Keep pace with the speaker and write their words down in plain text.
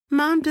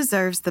Mom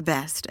deserves the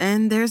best,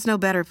 and there's no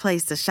better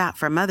place to shop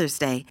for Mother's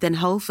Day than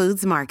Whole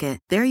Foods Market.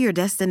 They're your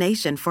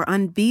destination for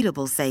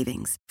unbeatable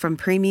savings, from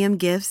premium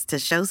gifts to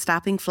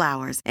show-stopping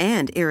flowers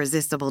and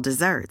irresistible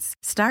desserts.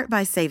 Start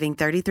by saving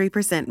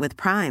 33% with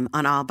Prime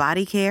on all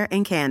body care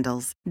and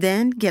candles.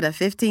 Then get a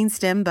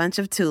 15-stem bunch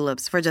of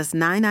tulips for just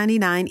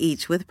 $9.99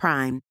 each with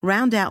Prime.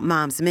 Round out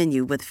Mom's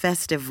menu with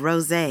festive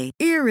rosé,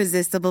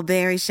 irresistible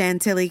berry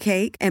chantilly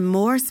cake, and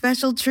more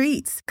special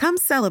treats. Come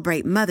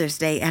celebrate Mother's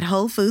Day at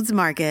Whole Foods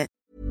Market.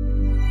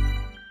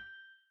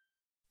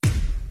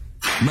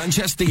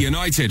 Manchester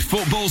United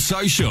Football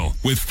Social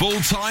with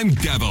Full-Time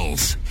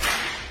Devils.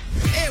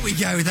 Here we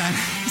go then.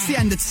 It's the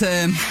end of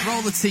term.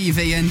 Roll the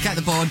TV and get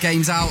the board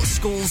games out.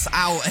 School's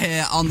out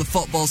here on the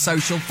Football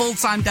Social.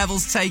 Full-Time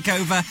Devils take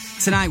over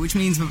tonight, which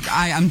means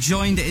I am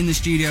joined in the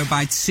studio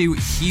by two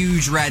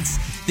huge Reds.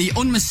 The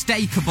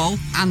unmistakable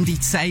Andy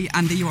Tate.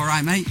 Andy, you all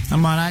right, mate?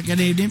 I'm all right, good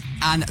evening.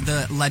 And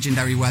the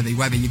legendary Webby.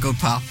 Webby, you good,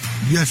 pal?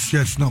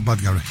 Yes, not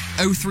bad, Gary.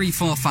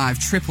 0345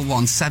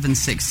 111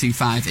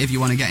 7625 if you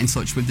want to get in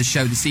touch with the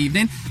show this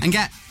evening and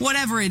get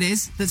whatever it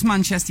is that's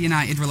Manchester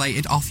United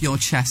related off your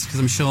chest, because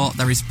I'm sure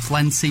there is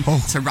plenty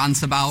to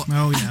rant about.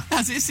 Oh, yeah.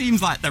 As it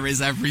seems like there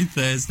is every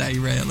Thursday,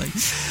 really.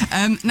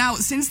 Now,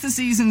 since the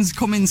season's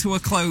coming to a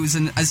close,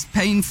 and as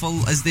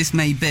painful as this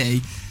may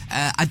be,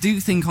 I do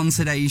think on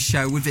today's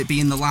show, with it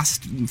being the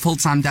last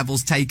Full-Time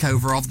Devils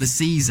takeover of the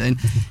season,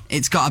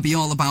 it's got to be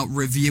all about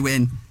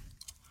reviewing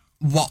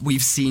what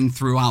we've seen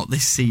throughout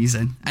this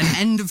season. An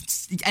end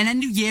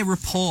of year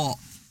report,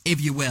 if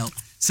you will.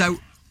 So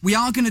we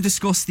are going to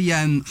discuss the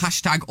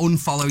hashtag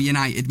Unfollow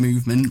United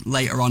movement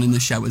later on in the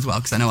show as well,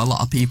 because I know a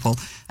lot of people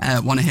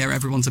want to hear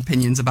everyone's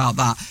opinions about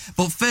that.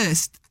 But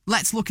first,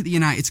 let's look at the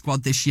United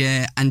squad this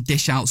year and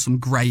dish out some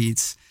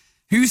grades.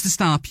 Who's the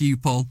star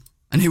pupil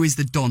and who is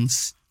the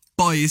dunce?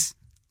 Boys,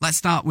 let's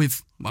start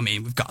with,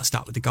 we've got to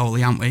start with the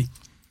goalie, haven't we?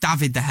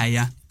 David De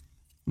Gea.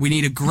 We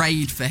need a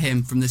grade for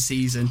him from the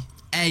season.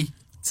 A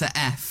to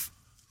F.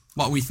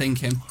 What are we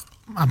thinking?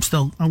 I'm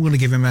going to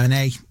give him an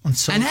A. An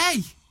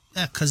A?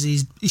 Yeah, because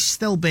he's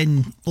still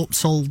been, up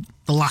till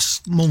the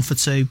last month or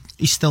two,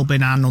 he's still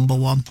been our number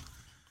one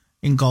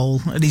in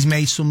goal. And he's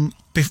made some,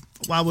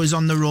 while we was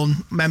on the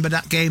run, remember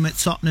that game at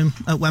Tottenham,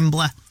 at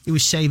Wembley? He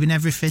was saving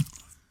everything.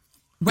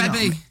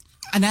 Webby,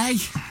 an A?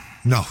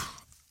 No.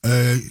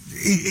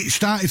 It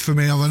started for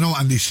me, I know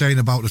what Andy's saying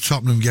about the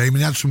Tottenham game, and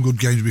he had some good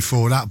games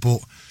before that, but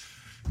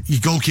your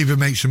goalkeeper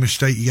makes a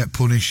mistake, you get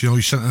punished. Your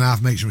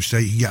centre-half makes a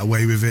mistake, you can get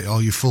away with it,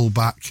 or your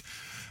full-back.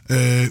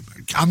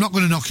 I'm not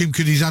going to knock him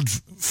because he's had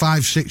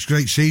 5-6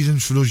 great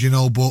seasons for us,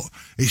 but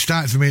it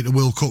started for me at the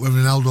World Cup when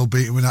Ronaldo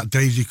beat him with that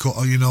daisy cutter,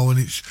 and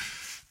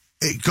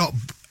it got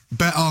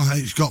better,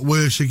 it's got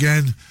worse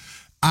again.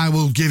 I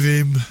will give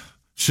him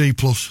C+.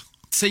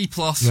 C+.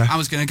 Yeah. I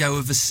was going to go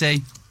with a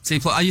C. C+.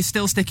 Are you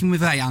still sticking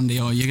with A, Andy,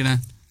 or are you going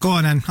to... Go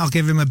on then, I'll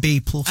give him a B+.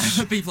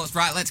 B+,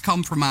 right, let's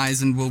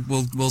compromise and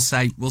we'll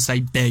say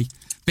B.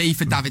 B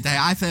for David De Gea.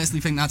 I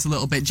personally think that's a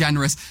little bit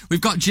generous.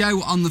 We've got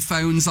Joe on the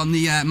phones on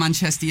the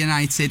Manchester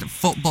United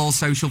Football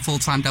Social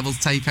Full-Time Devils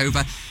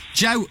takeover.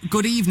 Joe,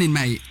 good evening,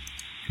 mate.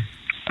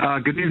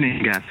 Good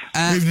evening,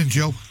 guys. Evening,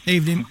 Joe.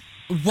 Evening.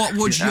 What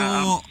would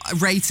your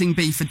rating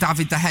be for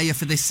David De Gea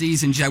for this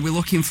season, Joe? We're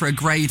looking for a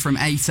grade from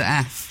A to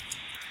F.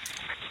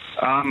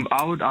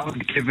 I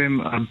would give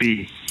him a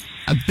B.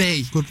 A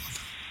B? Good.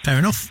 Fair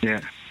enough. Yeah.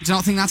 Do you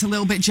not think that's a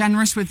little bit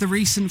generous with the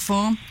recent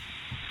form?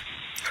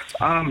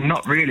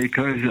 Not really,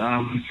 because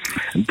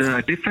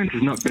the defense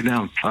has not been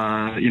out.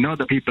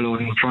 The people who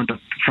are in front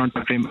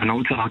of him, and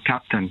also our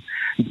captain.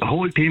 The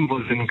whole team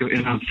wasn't good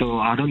enough, so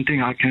I don't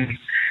think I can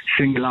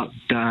single out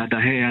De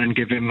Gea and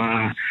give him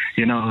a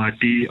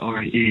D or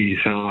an E.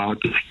 So I'll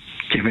just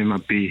give him a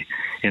B.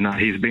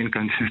 He's been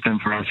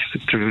consistent for us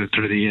through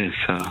the years.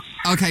 So.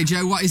 Okay,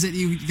 Joe, what is it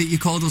that you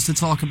called us to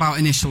talk about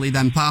initially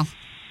then, pal?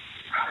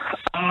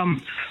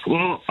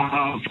 Well,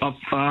 I've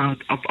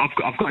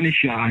got an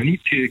issue. I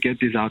need to get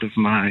this out of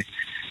my,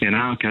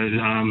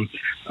 because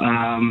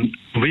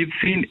we've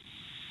seen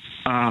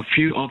a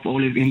few of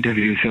all his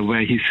interviews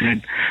where he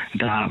said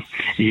that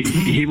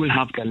he will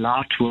have the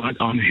last word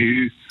on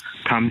who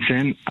comes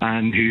in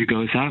and who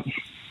goes out.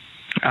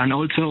 And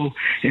also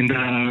in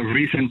the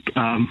recent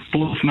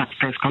post-match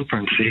press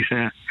conference, he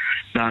said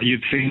that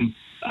you've seen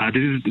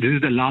this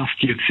is the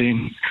last you've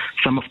seen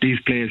some of these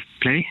players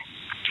play.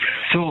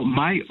 So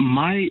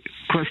my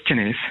question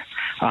is,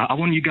 I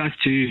want you guys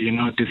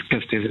to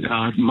discuss this.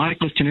 My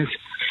question is,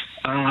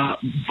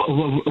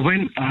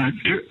 when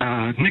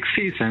next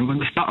season, when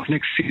the start of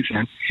next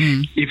season,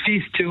 if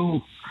he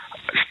still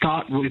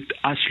start with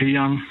Ashley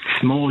Young,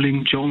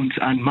 Smalling, Jones,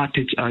 and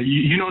Matic,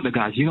 you know the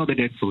guys, you know the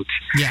deadboots.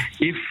 Yeah.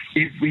 If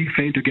we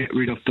fail to get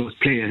rid of those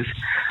players,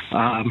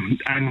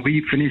 and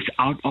we finish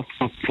out of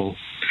top four,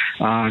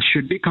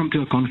 should we come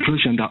to a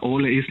conclusion that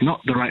Ole is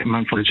not the right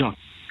man for the job?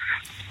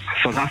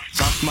 So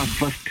that's my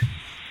first.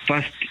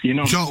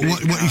 Joe,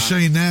 what you're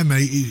saying there,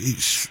 mate,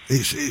 it's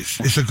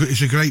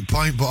a great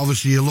point, but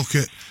obviously you look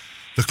at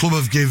the club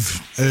have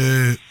give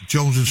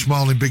Jones and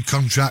Smalling big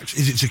contracts.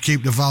 Is it to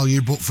keep the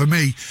value? But for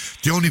me,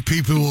 the only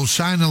people who will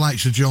sign the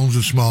likes of Jones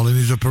and Smalling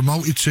is a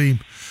promoted team,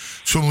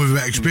 someone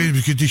with experience,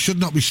 because they should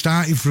not be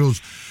starting for us.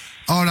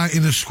 All right,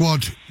 in the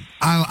squad,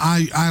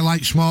 I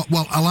like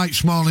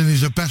Smalling.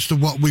 He's the best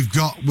of what we've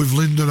got with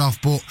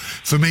Lindelof, but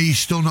for me, he's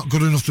still not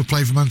good enough to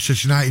play for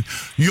Manchester United.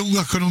 Young,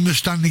 I can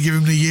understand they give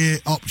him the year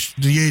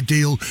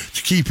deal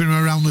to keep him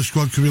around the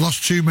squad, because we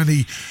lost too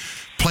many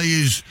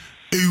players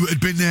who had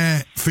been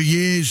there for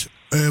years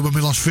when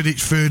we lost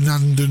Felix,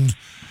 Ferdinand and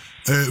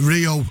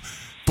Rio.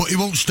 But he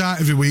won't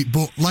start every week.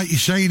 But like you're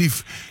saying,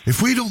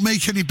 if we don't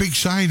make any big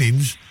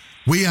signings,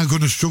 we are going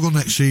to struggle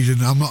next season.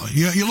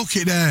 You look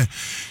at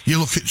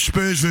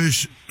Spurs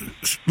versus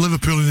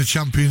Liverpool in the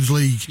Champions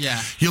League. Yeah.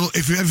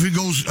 If everything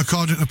goes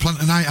according to plan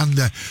tonight, and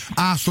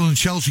Arsenal and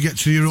Chelsea get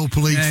to the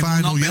Europa League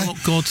final,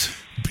 look good.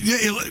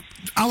 Yeah,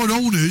 our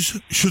owners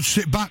should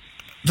sit back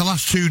the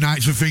last 2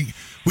 nights and think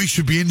we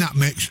should be in that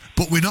mix,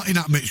 but we're not in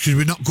that mix because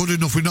we're not good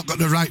enough. We've not got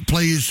the right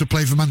players to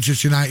play for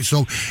Manchester United.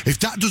 So if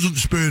that doesn't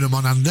spur them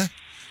on, Andy,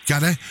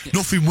 Gary,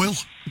 nothing will.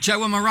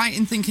 Joe, am I right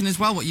in thinking as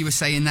well what you were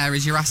saying there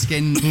is you're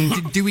asking,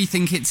 do we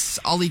think it's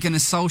Ole Gunnar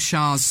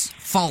Solskjaer's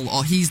fault,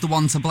 or he's the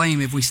one to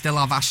blame if we still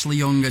have Ashley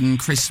Young and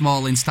Chris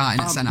Smalling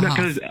starting at centre-half?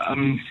 It's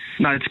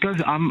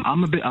because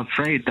I'm a bit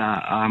afraid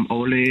that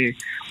Ole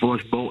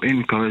was bought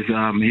in because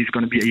he's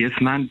going to be a yes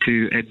man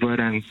to Edward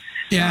and...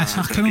 Yes,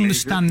 I can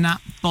understand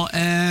that, but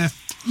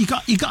you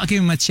got to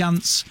give him a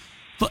chance.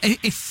 But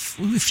if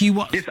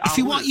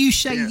what you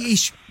say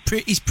is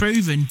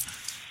proven,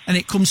 and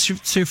it comes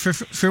to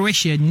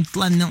fruition,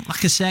 then,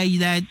 like I say,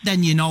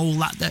 then you know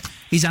that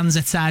his hands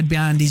are tied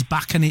behind his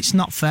back, and it's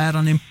not fair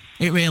on him.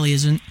 It really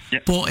isn't.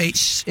 Yep. But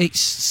it's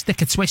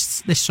stick a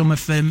twist this summer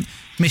for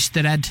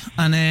Mr. Ed,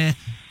 and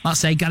like I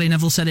say, Gary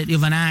Neville said it the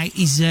other night.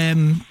 He's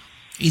on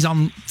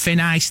thin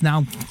ice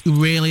now. He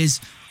really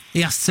is.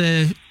 He has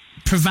to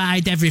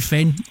provide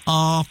everything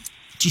or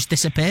just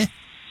disappear.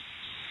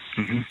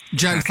 Mm-hmm.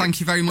 Joe, thank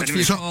you very much for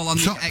your call on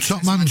the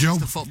Top man, Joe.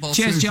 Football.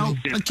 Cheers, Joe.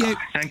 Thank you.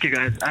 Thank you,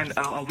 guys. And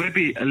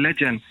Webby, a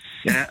legend.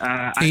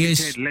 Yeah, he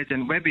is.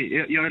 Legend.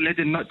 Webby, you're a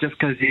legend not just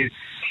because you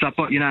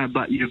support United,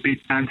 but you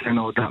beat fans and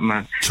all that,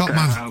 man. Top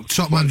man,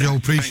 Joe.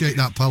 Appreciate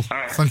that, pal.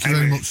 Right. Thank you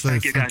very much,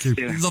 Steve. Thank you.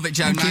 Love it,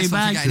 Joe. Thank nice you,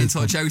 one for getting in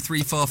touch. bye.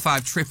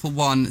 0345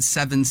 111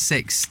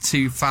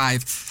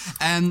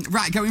 7625.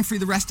 Right, going through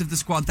the rest of the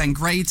squad then.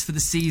 Grades for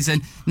the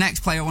season. Next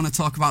player I want to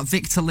talk about,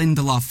 Victor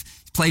Lindelof.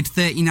 Played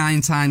 39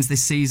 times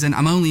this season.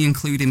 I'm only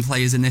including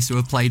players in this who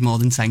have played more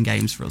than 10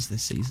 games for us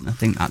this season. I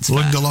think that's fair.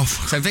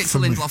 Lindelof. So Victor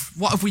Lindelof,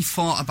 what have we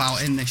thought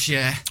about him this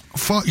year? I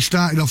thought he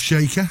started off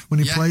shaker when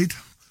he played.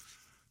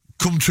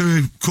 Come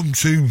to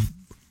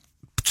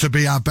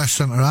be our best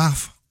centre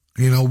half,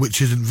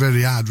 which isn't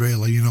very hard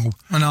really,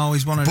 I know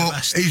he's one of the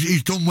best.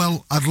 He's done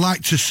well. I'd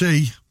like to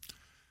see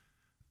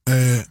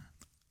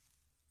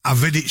a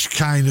Vidic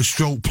kind of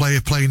stroke player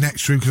playing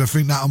next to him, because I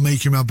think that'll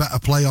make him a better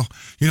player.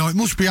 It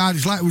must be hard.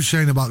 It's like we were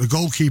saying about the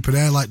goalkeeper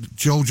there, like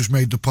Joe just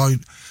made the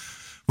point.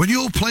 When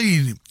you're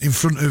playing in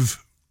front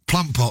of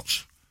plant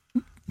pots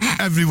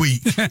every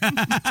week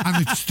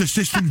and the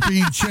system's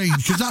being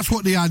changed, because that's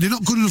what they are. They're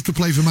not good enough to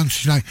play for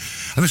Manchester United,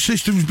 and the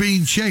system's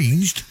being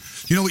changed.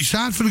 It's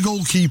hard for the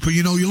goalkeeper.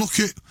 You look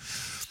at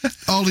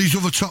all these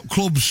other top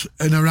clubs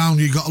and around,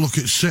 you've got to look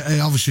at City.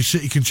 Obviously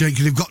City can change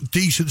because they've got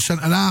decent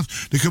centre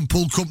halves. They can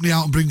pull Company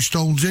out and bring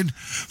Stones in.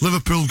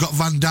 Liverpool's got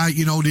Van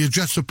Dijk. They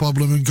addressed the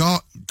problem and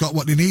got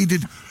what they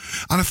needed.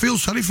 And I feel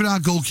sorry for our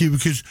goalkeeper,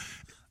 because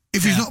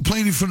if he's not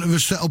playing in front of a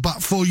settled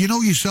back four,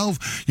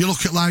 yourself, you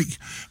look at like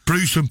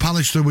Bruce and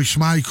Pallister with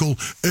Schmeichel,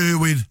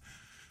 Irwin,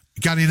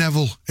 Gary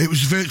Neville. It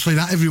was virtually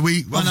that every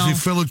week. Obviously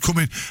Phil had come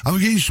in and we're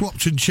getting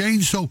swapped and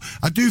changed, so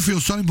I do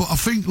feel sorry, but I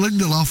think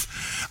Lindelof,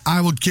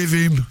 I would give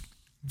him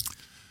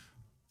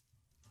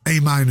A-.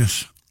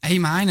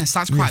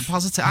 That's quite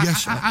positive.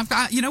 Yes. I've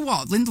got, you know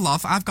what,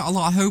 Lindelof, I've got a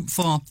lot of hope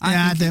for.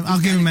 I do. I'll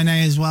give him an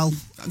A as well.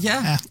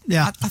 Yeah.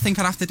 I think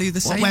I'd have to do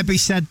the same. What Webby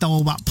said though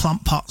about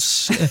plant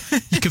pots,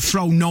 you could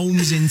throw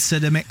gnomes into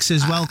the mix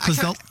as well, because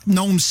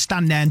gnomes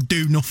stand there and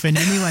do nothing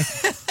anyway.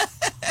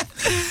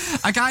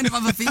 I kind of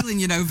have a feeling,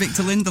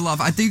 Victor Lindelof,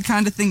 I do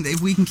kind of think that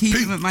if we can keep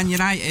him at Man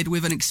United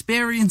with an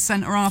experienced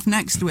centre-half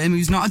next to him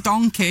who's not a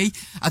donkey,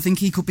 I think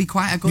he could be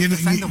quite a good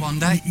defender one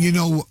day. You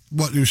know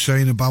what you were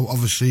saying about,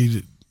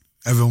 obviously,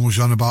 everyone was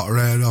on about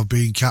Herrera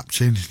being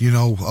captain,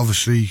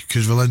 obviously,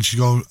 because Valencia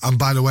go. And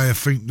by the way, I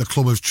think the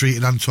club have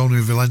treated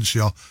Antonio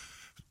Valencia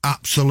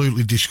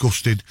absolutely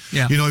disgusted.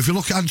 Yeah. If you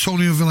look at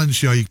Antonio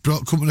Valencia, he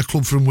come to the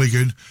club from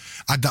Wigan,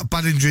 had that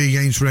bad injury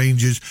against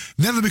Rangers,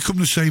 never become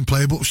the same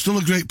player, but still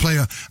a great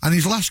player. And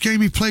his last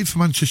game he played for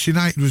Manchester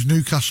United was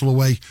Newcastle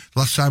away.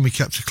 Last time he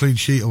kept a clean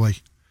sheet away.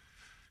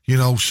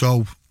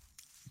 So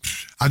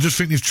I just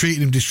think they've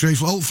treated him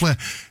disgraceful. Hopefully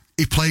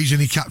he plays and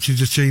he captains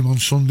the team on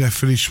Sunday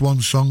for his swan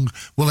song.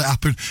 Will it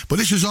happen? But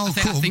this is all I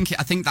think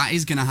that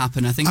is going to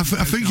happen. I think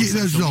it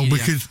is though,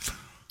 because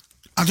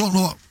I don't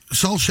know what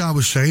Solskjaer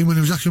was saying when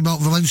he was asking about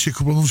Valencia a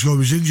couple of months ago. He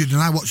was injured,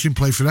 and I watched him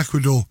play for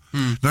Ecuador.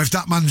 Now, if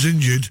that man's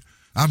injured,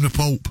 I'm the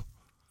Pope.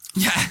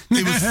 Yeah.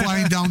 He was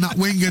flying down that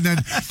wing, and then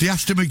they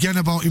asked him again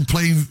about him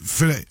playing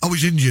for it. Oh,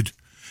 he's injured.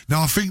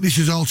 Now, I think this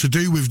is all to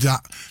do with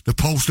that, the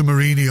post of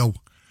Mourinho,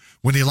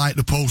 when he liked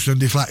the post,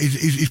 and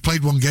he's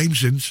played one game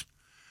since.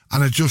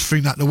 And I just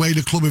think that the way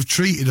the club have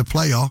treated a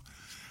player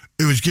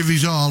who has given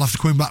his all after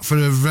coming back for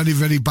a very,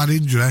 very bad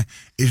injury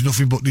is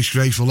nothing but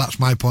disgraceful. That's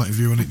my point of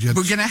view on it, gents.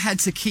 We're going to head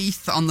to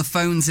Keith on the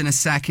phones in a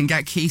sec and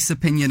get Keith's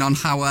opinion on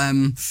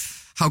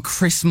how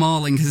Chris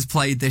Smalling has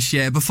played this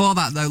year. Before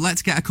that, though,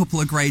 let's get a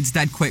couple of grades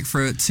dead quick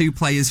for two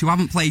players who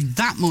haven't played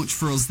that much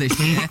for us this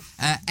year.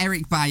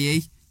 Eric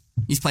Bailly.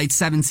 He's played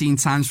 17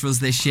 times for us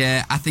this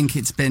year. I think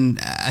it's been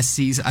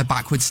a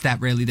backward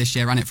step, really, this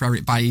year, hasn't it, for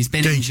Eric Bailly? He's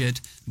been injured.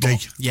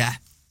 But, yeah.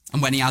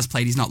 And when he has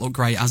played, he's not looked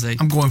great, has he?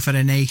 I'm going for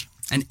an E.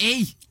 An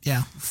E?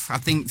 Yeah. I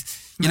think...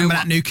 Remember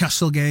that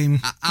Newcastle game?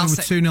 They were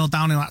 2-0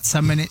 down in like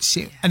 10 minutes,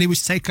 and he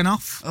was taken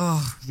off.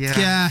 Oh, yeah.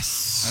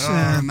 Yes.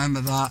 I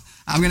remember that.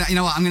 I'm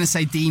gonna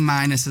say D-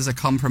 as a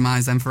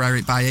compromise then for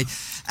Eric Bailly.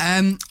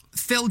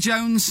 Phil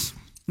Jones,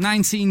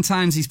 19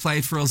 times he's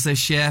played for us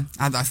this year.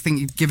 I think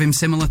you'd give him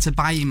similar to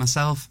Bailly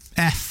myself.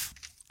 F.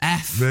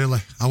 Really?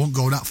 I won't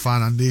go that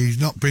far, Andy.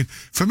 He's not been...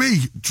 For me,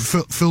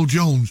 Phil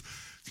Jones,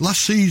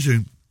 last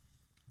season,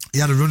 he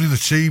had a run in the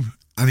team,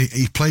 and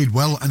he played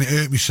well, and it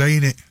hurt me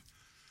saying it.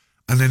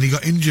 And then he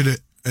got injured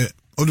at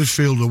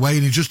Huddersfield away,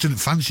 and he just didn't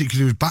fancy it because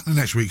he was back the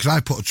next week. Because I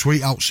put a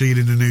tweet out seeing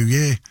in the new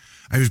year,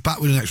 and he was back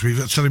with the next week,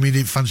 telling me he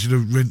didn't fancy the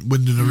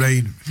wind and the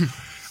rain.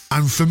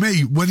 And for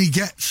me, when he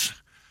gets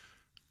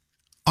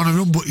on a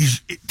run, but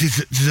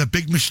there's a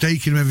big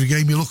mistake in him every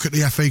game. You look at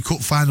the FA Cup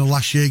final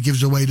last year,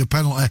 gives away the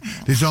penalty.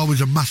 There's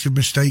always a massive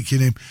mistake in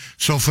him.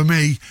 So for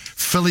me,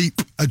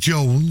 Philippe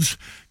Jones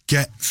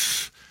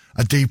gets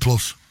a D+. Are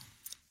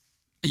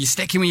you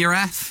sticking with your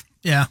F?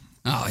 Yeah.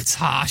 Oh, it's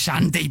harsh,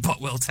 Andy,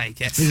 but we'll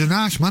take it. He's a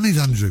nice man, he's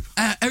Andrew.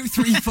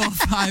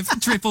 0345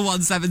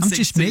 111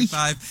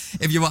 7625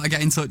 if you want to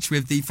get in touch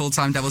with the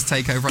Full-Time Devils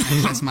takeover at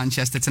NHS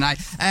Manchester tonight.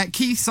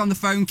 Keith's on the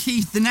phone.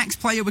 Keith, the next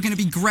player we're going to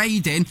be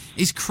grading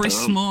is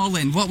Chris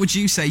Smalling. What would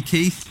you say,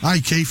 Keith? Hi,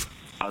 Keith.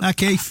 Hi,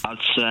 Keith. I'd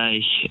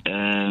say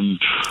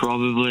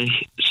probably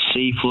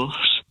C+.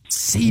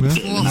 C+. An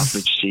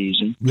average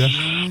season. Yeah.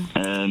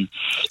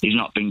 He's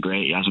not been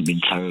great. He hasn't been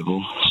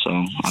terrible.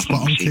 So I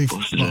think C+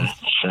 is a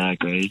fair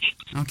grade.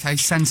 Okay,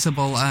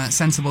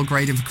 sensible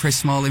grading for Chris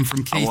Smalling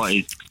from Keith.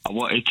 I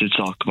wanted to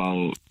talk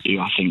about who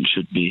I think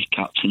should be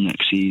captain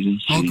next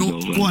season. Oh, go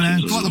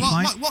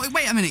on.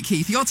 Wait a minute,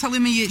 Keith. You're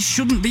telling me it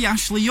shouldn't be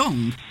Ashley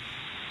Young?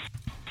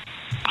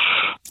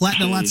 Let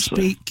the lad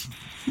speak.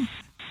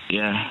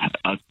 Yeah,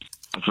 I'd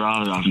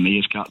rather have me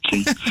as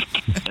captain.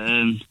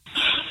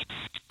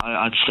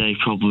 I'd say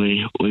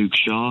probably Luke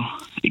Shaw.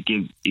 He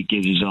gives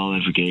his all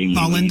every game.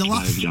 Lindelof,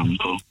 by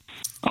example.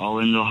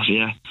 Lindelof,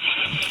 yeah.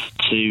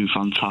 Two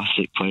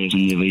fantastic players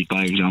in the league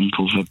by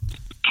example for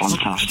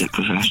fantastic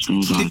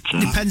professionals.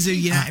 Depends who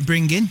United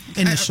bring in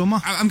the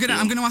summer. I'm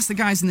gonna ask the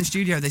guys in the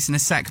studio this in a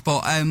sec,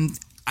 but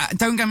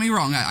don't get me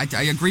wrong. I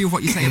agree with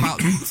what you say about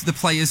the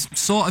players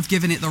sort of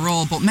giving it their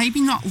all, but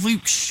maybe not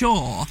Luke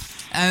Shaw.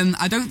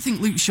 I don't think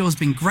Luke Shaw's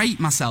been great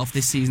myself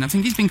this season. I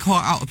think he's been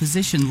caught out of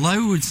position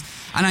loads.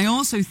 And I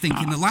also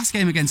think in the last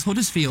game against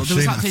Huddersfield, there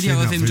was that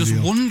video of him just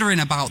wandering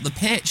about the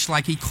pitch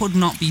like he could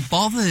not be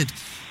bothered.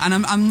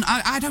 And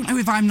I don't know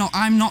if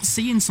I'm not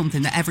seeing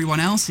something that everyone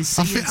else is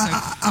seeing.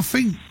 I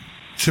think,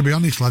 to be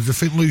honest, lads, I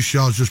think Luke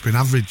Shaw's just been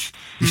average.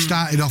 He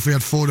started off, he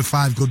had 4 or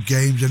 5 good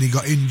games, and he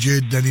got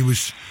injured, then he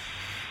was...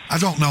 I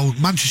don't know,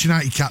 Manchester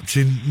United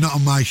captain, not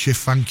on my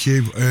shift, thank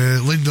you.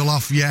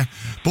 Lindelof, yeah.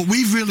 But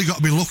we've really got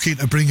to be looking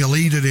to bring a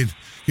leader in.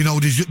 You know,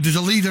 there's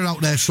a leader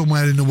out there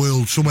somewhere in the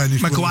world, somewhere in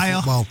this world of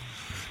football.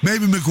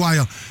 Maybe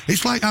Maguire.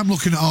 It's like I'm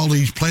looking at all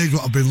these players that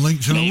have been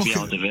linked. And maybe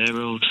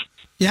Alderweireld.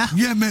 Yeah,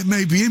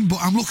 maybe him, but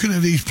I'm looking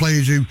at these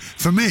players who,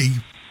 for me,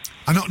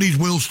 are not these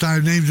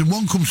Will-style names. And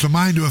one comes to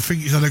mind who I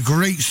think has had a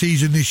great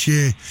season this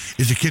year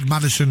is the kid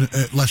Maddison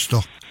at Leicester.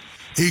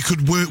 He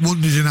could work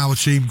wonders in our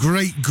team.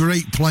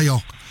 Great player.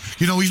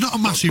 You know, he's not a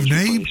massive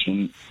name.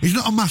 He's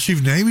not a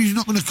massive name. He's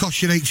not going to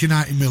cost you 80,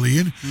 90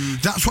 million.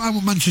 That's what I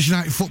want Manchester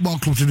United Football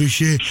Club to do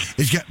this year,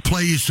 is get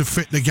players to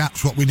fit the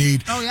gaps, what we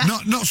need. Oh, yeah.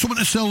 Not someone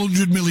to sell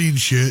 100 million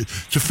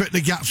shirts, to fit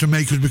the gaps and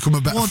make us become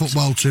a better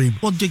football team.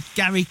 What did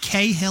Gary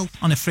Cahill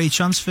on a free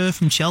transfer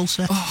from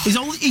Chelsea? Oh.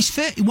 He's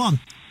 31,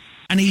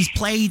 and he's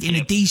played in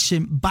a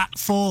decent back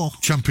four.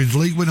 Champions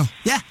League winner.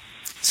 Yeah.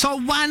 So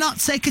why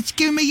not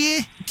give him a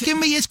year? Give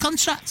him a year's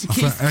contract.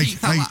 I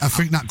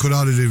think that could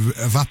already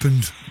have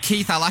happened.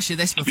 Keith, I'll ask you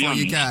this before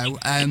you go.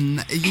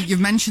 You've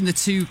mentioned the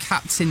two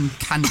captain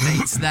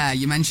candidates there.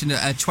 You mentioned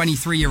a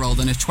 23-year-old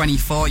and a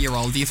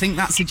 24-year-old. Do you think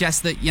that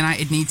suggests that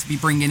United need to be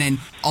bringing in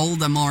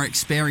older, more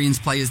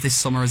experienced players this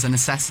summer as a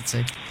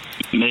necessity?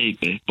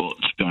 Maybe, but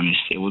to be honest,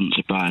 it wouldn't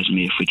surprise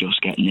me if we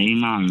just get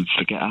Neymar and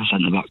forget our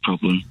centre-back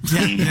problem.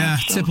 Yeah,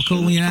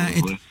 typical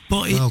United.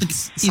 But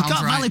you've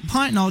got a valid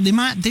point now. They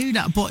might do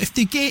that, but if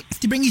they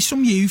bring you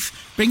some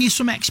youth, bring you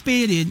some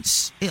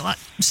experience, Get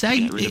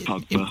rid of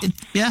Pogba.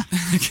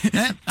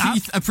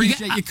 Keith,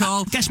 appreciate your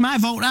call. Guess my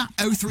vote that.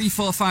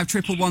 0345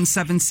 111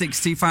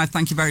 765.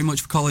 Thank you very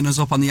much for calling us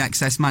up on the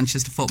XS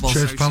Manchester Football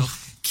Cheers, Social. pal.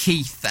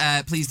 Keith,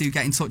 please do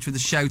get in touch with the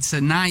show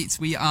tonight.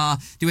 We are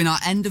doing our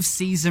end of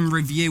season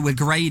review. We're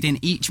grading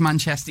each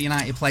Manchester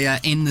United player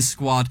in the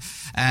squad,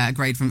 a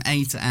grade from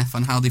A to F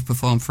on how they've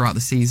performed throughout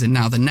the season.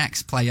 Now, the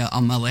next player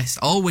on the list,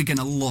 we're going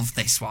to love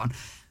this one.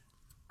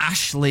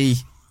 Ashley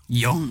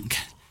Young.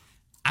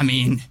 I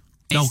mean,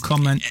 no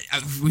comment.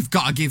 We've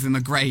got to give him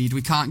a grade.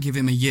 We can't give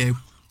him a U.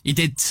 He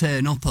did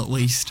turn up at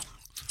least.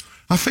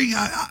 I think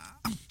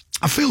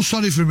I feel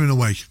sorry for him in a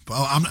way, but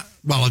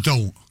I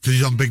don't, because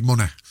he's on big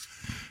money.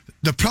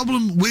 The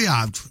problem we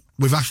had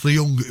with Ashley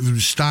Young, he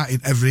was starting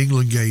every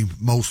England game,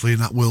 mostly in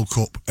that World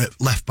Cup, at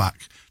left back.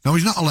 Now,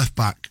 he's not a left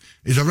back.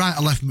 He's a right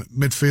or left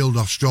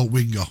midfielder, stroke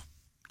winger.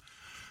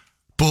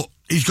 But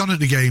he's gone at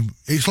the game.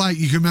 It's like,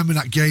 you can remember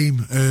that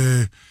game,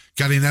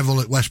 Gary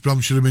Neville at West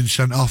Brom should have been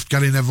sent off.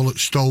 Gary Neville at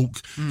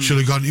Stoke should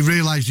have gone. He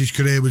realised his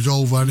career was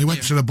over and he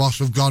went to the boss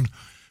of gone.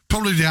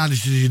 Probably the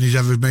hardest decision he's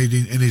ever made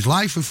in his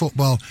life of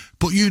football.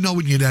 But you know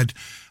in your head.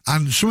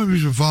 And some of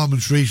his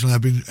performances recently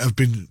have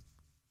been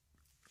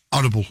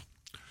horrible.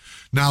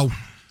 Now,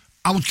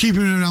 I would keep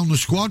him around the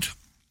squad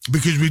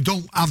because we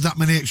don't have that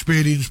many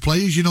experienced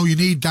players. You know, you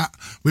need that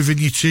within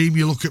your team.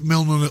 You look at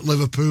Milner at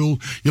Liverpool.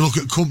 You look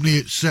at Company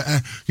at City.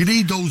 You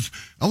need those,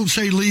 I wouldn't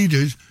say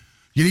leaders,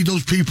 you need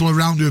those people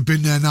around who have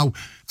been there. Now,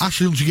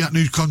 Ashley Young, to get a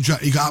new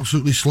contract, he got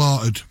absolutely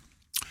slaughtered.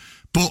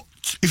 But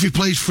if he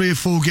plays 3 or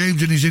 4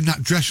 games and he's in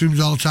that dressing rooms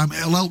all the time,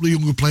 it'll help the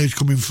younger players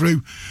coming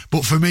through.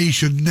 But for me, he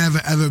should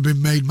never, ever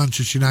been made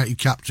Manchester United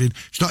captain.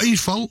 It's not his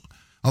fault.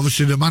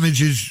 Obviously, the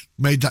managers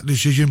made that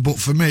decision, but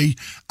for me,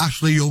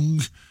 Ashley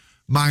Young,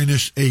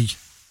 minus E.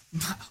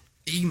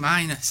 E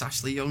minus,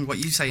 Ashley Young. What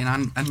are you saying,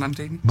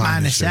 Andy?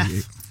 Minus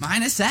F.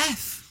 Minus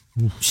F.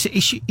 He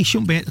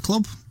shouldn't be at the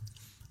club.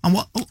 And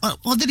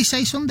what did he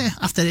say Sunday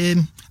after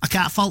I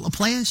can't fault the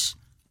players?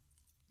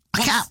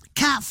 I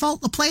can't fault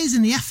the players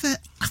in the effort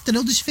after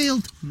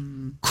Huddersfield.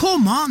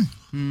 Come on.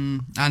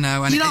 I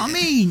know. And you know what I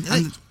mean?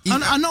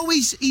 I know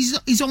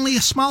he's only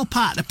a small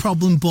part of the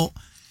problem, but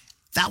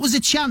that was a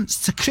chance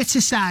to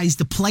criticise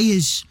the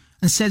players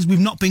and says we've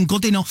not been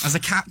good enough. As a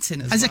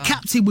captain a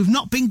captain, we've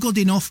not been good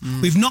enough.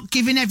 We've not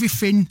given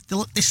everything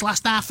this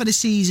last half of the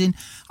season.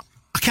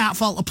 I can't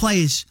fault the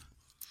players.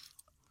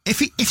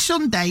 If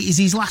Sunday is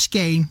his last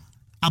game,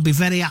 I'll be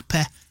very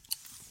happy.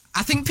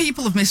 I think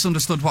people have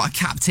misunderstood what a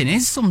captain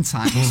is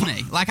sometimes, isn't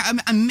it? Like,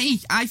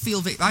 I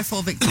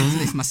fall victim to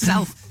this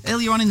myself.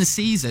 Earlier on in the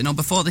season, or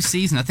before this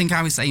season, I think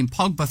I was saying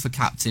Pogba for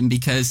captain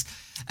because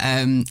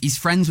he's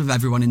friends with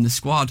everyone in the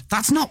squad.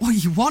 That's not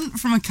what you want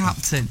from a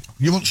captain.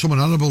 You want someone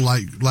honourable,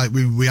 like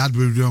we had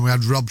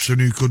Robson,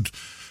 who could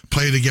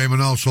play the game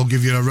and also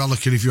give you a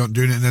rollicking if you aren't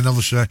doing it. And then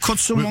obviously, could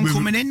someone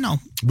coming in now?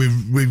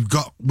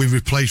 We've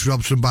replaced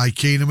Robson by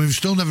Keane, and we've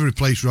still never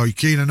replaced Roy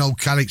Keane. I know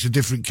Carrick's a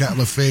different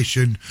kettle of fish,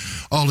 and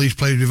all these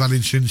players we've had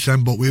in since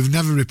then, but we've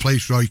never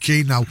replaced Roy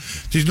Keane. Now,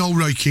 there's no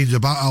Roy Keanes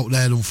about out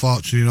there,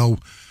 unfortunately. You know,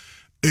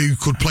 who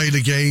could play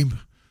the game,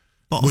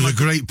 was a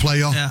great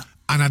player,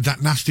 and had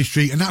that nasty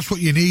streak, and that's what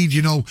you need.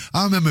 You know,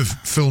 I remember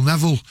Phil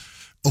Neville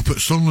up at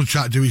Sunderland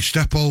trying to do his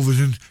step-overs,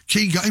 and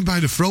Keane got him by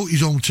the throat,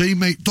 his own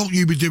teammate. Don't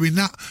you be doing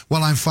that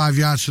while I'm 5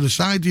 yards to the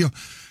side of you.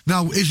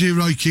 Now, is he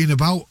Roy Keane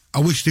about? I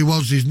wish he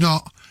was, he's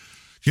not.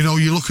 You know,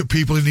 you look at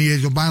people in the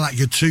years gone by like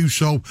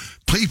Gattuso,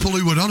 people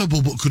who were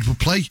honourable but could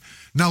play.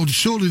 Now,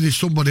 surely there's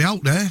somebody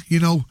out there, you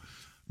know,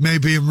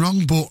 maybe I'm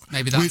wrong, but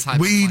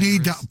we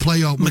need that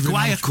player.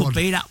 Maguire could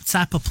be that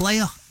type of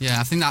player. Yeah,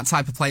 I think that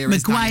type of player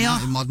Maguire,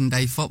 is in modern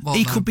day football.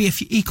 He could be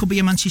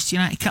a Manchester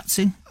United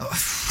captain.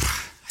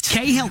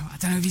 Cahill. I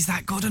don't know if he's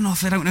that good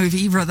enough. I don't know if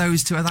either of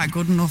those two are that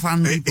good enough.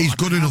 He's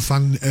good enough,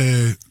 and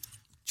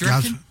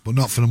Gaz, but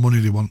not for the money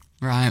they want.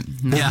 Right.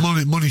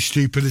 But money's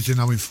stupidity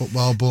now in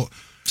football. But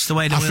it's the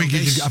way I think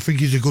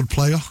he's a good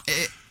player.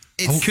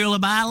 It's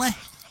Koulibaly.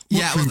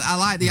 Yeah, well, I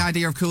like the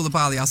idea of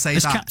Koulibaly. I'll say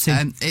that.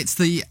 Captain. It's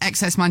the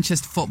XS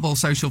Manchester Football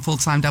Social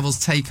Full-Time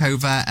Devils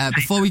takeover.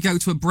 Before we go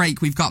to a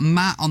break, we've got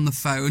Matt on the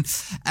phone.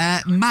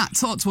 Matt,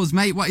 talk to us,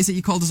 mate. What is it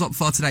you called us up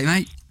for today,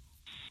 mate?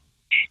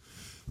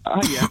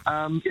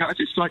 I'd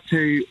just like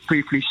to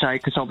briefly say,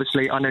 because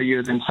obviously I know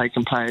you're then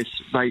taking players'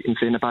 ratings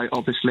in about,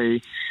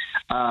 obviously,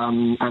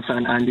 as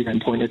Andy then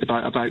pointed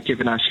about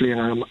giving Ashley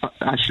Young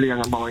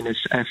a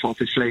minus F,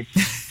 obviously.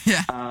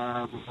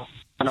 Yeah.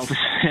 And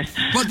obviously...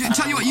 Well,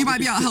 tell you what, you might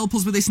be able to help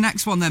us with this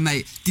next one then,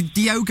 mate.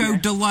 Diogo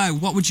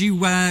Dalot, what would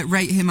you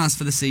rate him as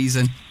for the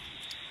season?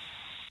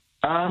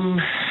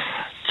 To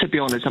be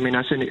honest,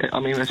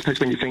 I suppose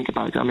when you think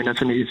about it,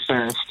 that's only his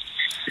first...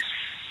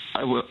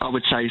 I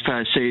would say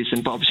first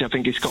season, but obviously I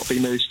think he's got to be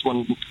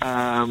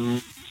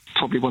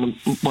probably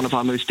one of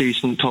our most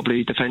decent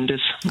probably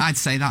defenders. I'd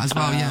say that as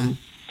well, yeah.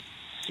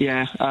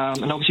 Yeah,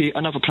 and obviously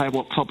another player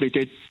what probably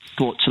did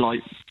what to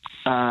like.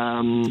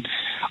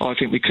 I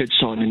think we could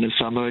sign in the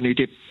summer, and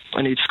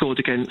he scored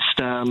against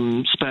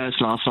Spurs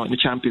last night in the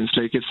Champions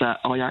League. Is that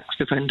Ajax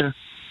defender?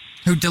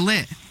 Who, De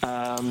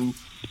Ligt?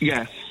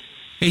 Yeah.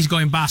 He's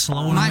going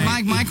Barcelona.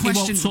 My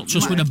question, he won't touch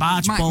us with a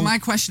barge ball. My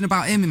question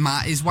about him,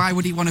 Matt, is why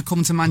would he want to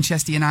come to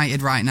Manchester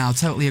United right now?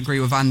 Totally agree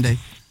with Andy.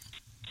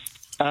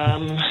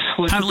 Well,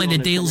 apparently the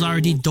deal's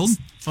already done,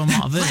 from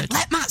what I've heard.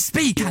 Let Matt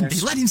speak, Andy.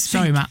 Let him speak.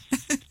 Sorry, Matt.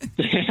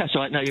 Yeah, that's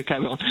right. No, you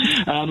carry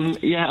on.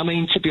 Yeah, I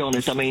mean, to be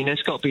honest,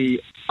 there's got to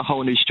be a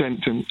whole new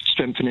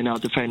strengthening our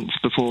defence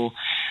before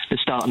the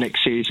start of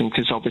next season,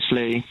 because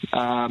obviously,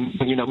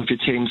 with your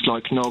teams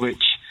like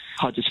Norwich,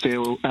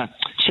 Huddersfield,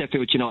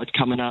 Sheffield United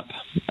coming up,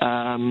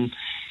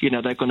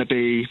 they're going to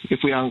be, if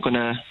we aren't going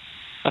to,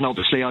 and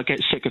obviously I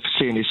get sick of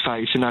seeing his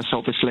face, and that's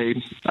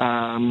obviously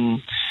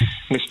Mr.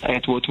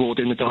 Edward Ward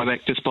in the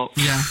director's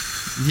box.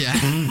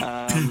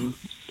 Yeah.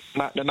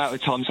 The amount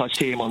of times I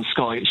see him on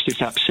Sky, it's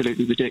just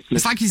absolutely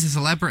ridiculous. It's like he's a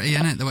celebrity,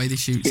 isn't it, the way they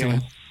shoot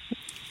him?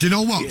 Do you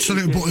know what?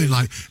 Sorry to put in,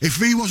 if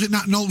he wasn't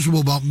that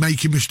noticeable about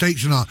making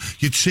mistakes or not,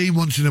 you'd see him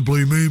once in a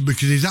blue moon,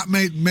 because he's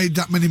made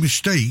that many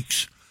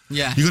mistakes.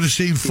 Yeah. You're going to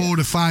see him 4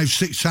 to 5,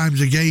 6 times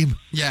a game.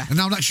 Yeah. And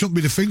now that shouldn't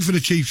be the thing for the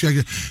Chiefs.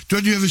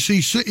 Don't you ever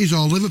see City's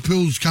or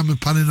Liverpool's camera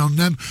panning on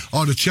them,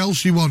 or the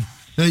Chelsea one?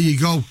 There you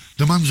go.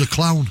 The man's a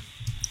clown.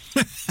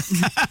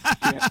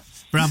 Yeah.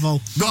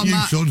 Bravo. Go on,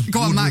 Matt. Son.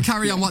 Go on, Matt.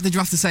 Carry on. What did you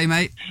have to say,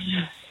 mate?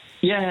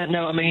 Yeah,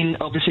 no, I mean,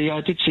 obviously,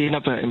 I did see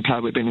another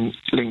player we've been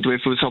linked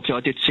with. I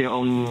did see it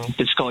on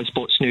the Sky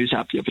Sports News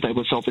app the other day.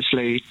 Was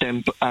obviously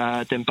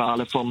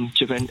Dembala from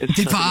Juventus.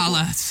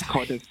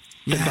 Dembala.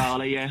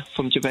 Dembala,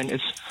 from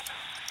Juventus.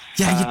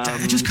 Yeah,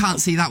 I just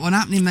can't see that one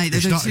happening, mate.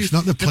 It's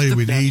not the player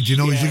we need.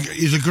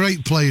 He's a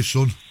great player,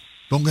 son.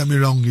 Don't get me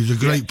wrong. He's a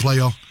great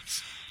player.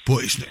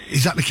 But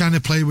is that the kind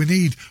of player we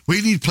need?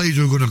 We need players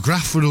who are going to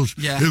graft for us,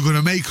 who are going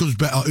to make us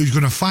better, who's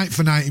going to fight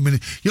for 90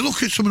 minutes. You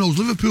look at some of those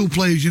Liverpool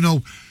players, and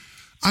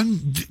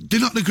they're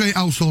not the great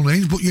household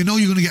names, but you're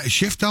going to get a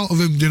shift out of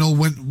them.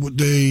 When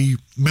the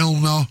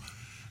Milner,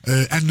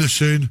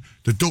 Henderson,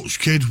 the Dutch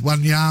kid,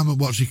 Wanyama,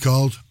 what's he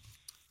called?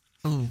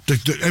 Oh.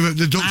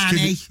 The Dutch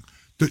Mane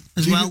kid.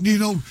 as well.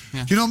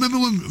 Remember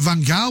when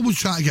Van Gaal was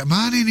trying to get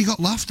Mane and he got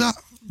laughed at?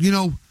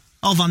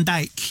 Oh, Van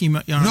Dijk.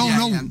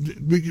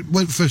 We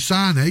went for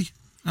Sane.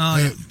 Oh,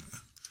 yeah.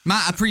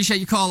 Matt, I appreciate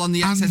your call on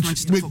the Access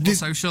Manchester Football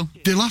Social.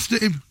 They laughed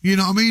at him, you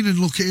know what I mean? And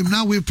look at him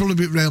now, we'll probably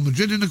be at Real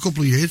Madrid in a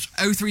couple of years.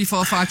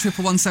 0345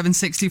 111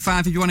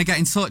 762 if you want to get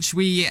in touch.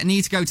 We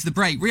need to go to the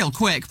break real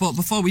quick, but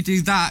before we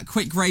do that,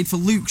 quick grade for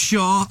Luke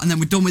Shaw, and then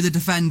we're done with the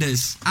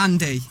defenders.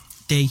 Andy.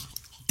 D.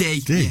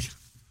 Yeah.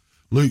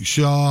 Luke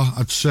Shaw,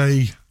 I'd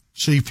say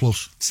C+.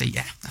 C,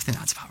 yeah, I think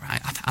that's about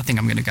right. I think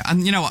I'm going to go.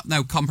 And you know what?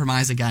 No,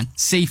 compromise again.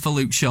 C for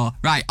Luke Shaw.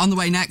 Right, on the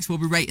way next, we'll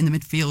be rating the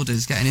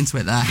midfielders, getting into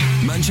it there.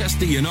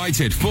 Manchester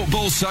United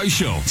Football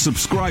Social.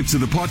 Subscribe to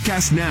the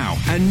podcast now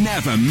and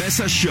never miss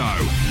a show.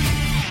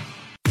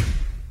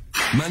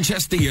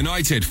 Manchester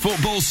United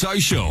Football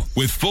Social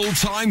with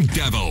Full-Time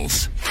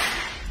Devils.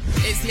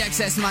 It's the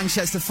Access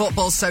Manchester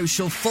Football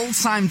Social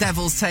full-time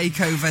Devils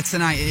takeover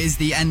tonight. It is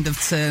the end of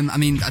term. I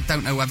mean, I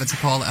don't know whether to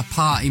call it a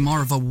party,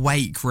 more of a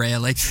wake,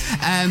 really.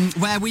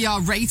 Where we are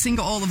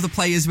rating all of the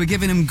players. We're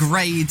giving them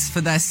grades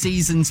for their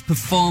season's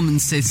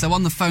performances. So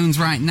on the phones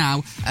right now,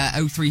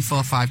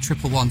 0345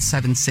 111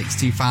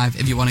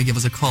 7625, if you want to give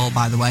us a call,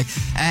 by the way,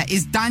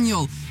 is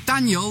Daniel.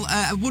 Daniel,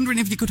 wondering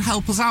if you could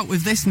help us out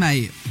with this,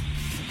 mate.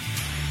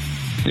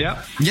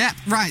 Yeah,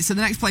 right. So the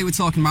next player we're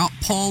talking about,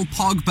 Paul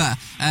Pogba.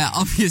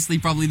 Obviously,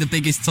 probably the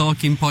biggest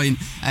talking point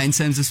in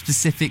terms of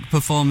specific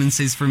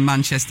performances from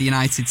Manchester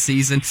United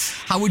season.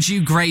 How would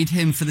you grade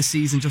him for the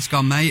season just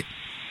gone, mate?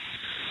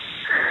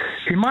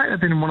 He might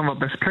have been one of our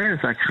best players,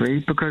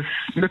 actually, because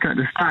looking at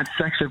the stats,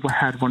 he actually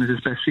had one of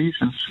his best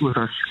seasons with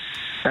us.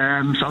 So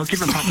I'll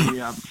give him probably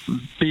a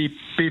B+.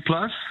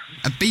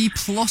 A B+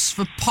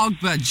 for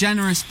Pogba.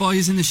 Generous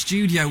boys in the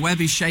studio.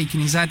 Webby's shaking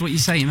his head. What you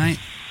say, mate?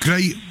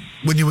 Great.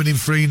 When you're winning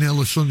 3-0,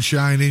 the sun's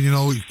shining,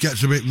 it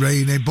gets a bit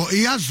rainy. But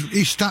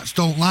his stats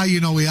don't lie, he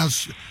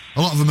has,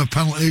 a lot of them are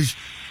penalties.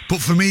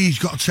 But for me, he's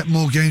got to take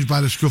more games by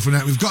the scruff of the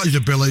neck. We've got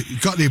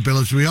the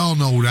ability, we all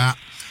know that.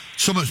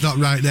 Something's not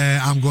right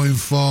there, I'm going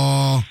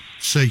for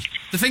C.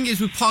 The thing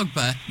is with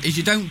Pogba, is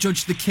you don't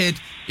judge the kid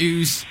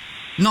who's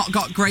not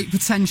got great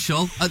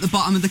potential at the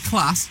bottom of the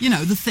class, the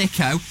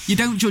thicko. You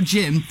don't judge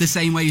him the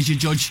same way as you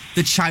judge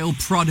the child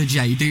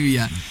prodigy, do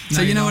you?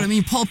 So you know what I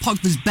mean? Paul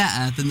Pogba's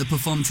better than the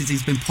performances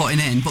he's been putting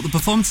in, but the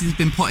performances he's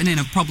been putting in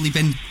have probably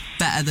been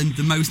better than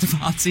the most of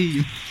our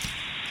team.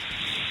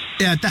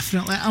 Yeah,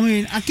 definitely. I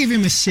mean, I give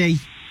him a C,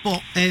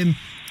 but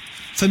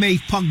for me,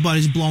 Pogba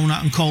is blown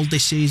out and cold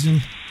this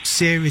season,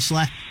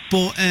 seriously.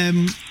 But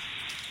I'm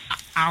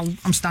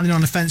standing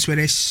on the fence with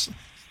this.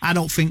 I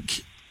don't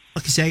think...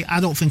 Like I say, I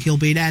don't think he'll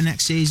be there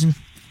next season.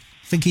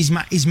 I think his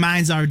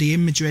mind's already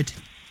in Madrid.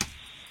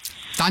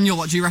 Daniel,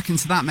 what do you reckon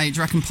to that, mate? Do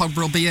you reckon Pogba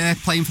will be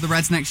playing for the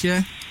Reds next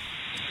year?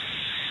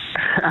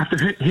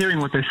 after hearing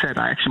what they said,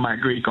 I actually might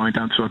agree going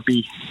down to a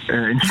B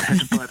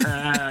instead. But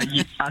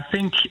I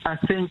think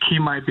he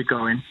might be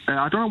going.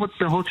 I don't know what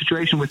the whole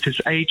situation with his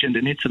agent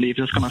in Italy, if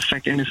that's going to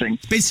affect anything.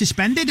 Been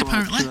suspended,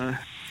 apparently.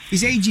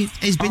 His agent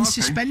has been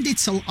suspended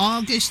till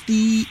August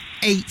the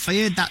 8th. I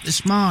heard that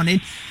this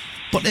morning.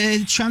 But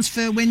the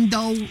transfer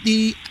window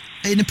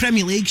in the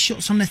Premier League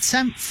shuts on the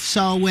 10th.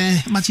 So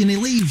imagine he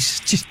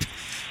leaves.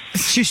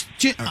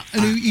 You're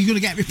going to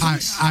get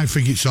replaced. I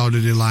think it's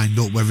already lined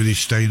up whether he's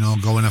staying or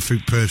going. I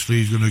think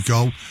personally he's going to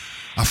go.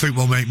 I think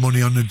we'll make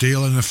money on the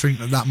deal, and I think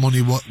that money,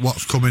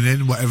 what's coming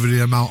in, whatever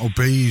the amount will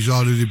be, is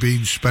already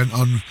being spent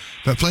on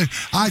that play.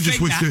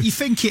 You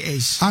think it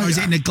is? Or is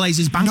it in the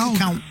Glazers' bank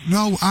account?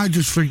 No, I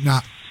just think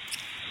that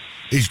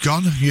he's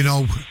gone. You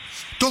know,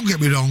 don't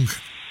get me wrong.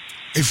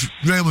 If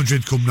Real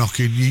Madrid come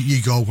knocking,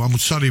 you go. I'm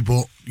sorry,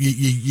 but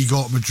you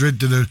go to Madrid.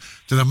 They're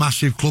a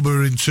massive club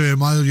who are in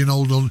turmoil. You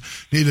know, they'll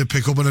need to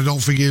pick up, and I don't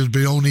think he'll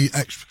be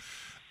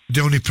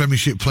the only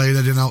Premiership player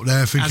heading out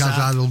there. I think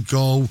Hazard will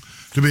go.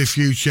 There'll be a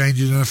few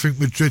changes, and I think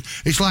Madrid.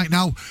 It's like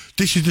now,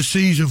 this is the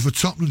season for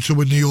Tottenham to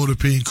win the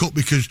European Cup,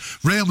 because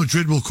Real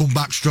Madrid will come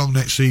back strong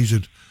next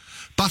season.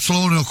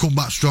 Barcelona will come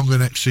back stronger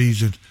next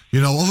season. You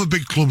know, other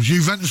big clubs,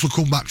 Juventus will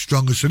come back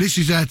stronger. So this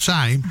is their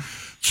time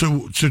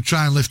to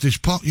try and lift this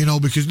pot, you know,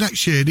 because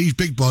next year these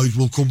big boys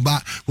will come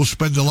back, will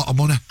spend a lot of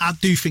money. I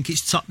do think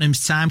it's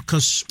Tottenham's time,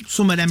 because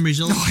some of them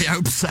results. Oh, I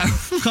hope so.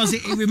 Because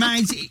it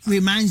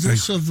reminds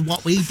us of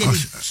what we did.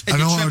 I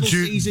know on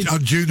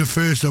June the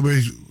 1st, I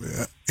was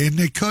in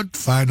the cup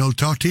final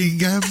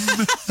Tottenham.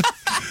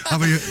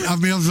 Have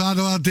me on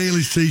our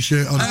daily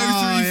t-shirt on.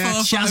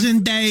 Chaz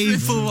and Dave.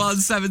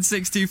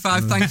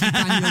 177-625. Thank you,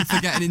 Daniel, for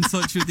getting in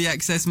touch with the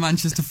XS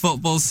Manchester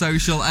Football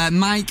Social.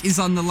 Mike is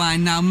on the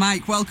line now.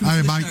 Mike, welcome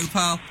to the show,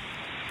 pal.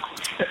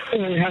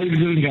 Hey, how you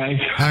doing, guys?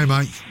 Hi,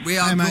 Mike. We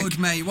are good,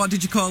 mate. What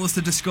did you call us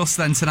to discuss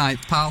then tonight,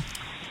 pal?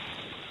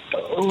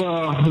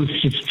 Well,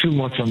 it's just too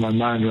much on my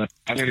mind. Right?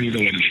 I don't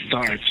even know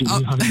where to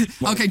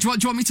start. Okay, do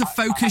you want me to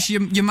focus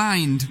your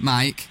mind,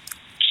 Mike?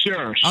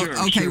 Sure.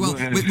 Okay, sure, well,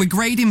 we're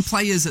grading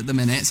players at the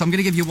minute, so I'm going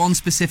to give you one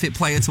specific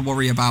player to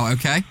worry about,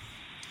 okay?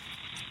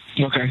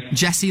 Okay.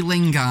 Jesse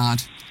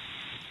Lingard.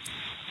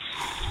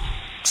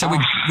 So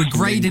we're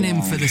grading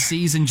him for the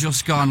season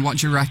just gone. What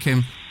do you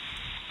reckon?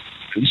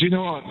 Do you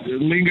know what?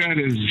 Lingard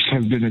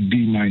has been a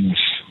D-,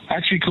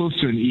 actually close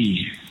to an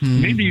E,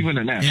 maybe even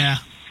an F. Yeah.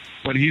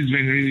 But he's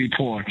been really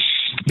poor.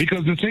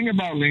 Because the thing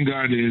about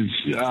Lingard is,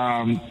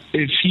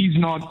 if he's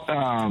not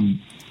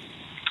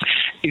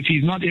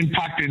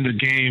impacting the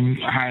game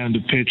high on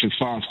the pitch as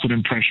far as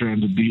putting pressure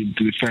on the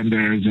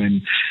defenders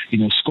and, you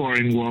know,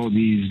 scoring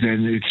worldies,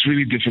 then it's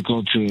really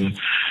difficult to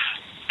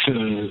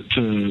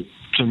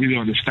really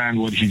understand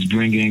what he's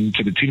bringing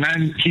to the team.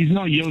 And he's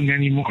not young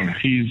anymore.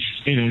 He's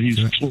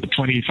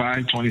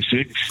 25,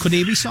 26. Could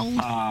he be sold?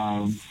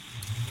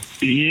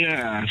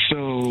 Yeah,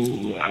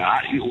 so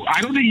I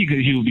don't think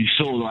he will be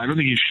sold. I don't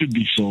think he should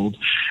be sold.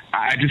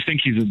 I just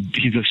think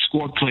he's a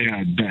squad player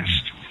at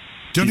best.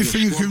 The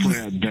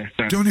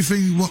only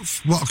thing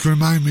what can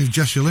remind me of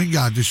Jesse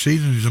Lingard this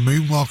season is a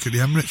moonwalk at the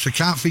Emirates. I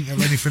can't think of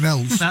anything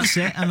else. That's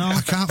it, I know.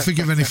 I can't think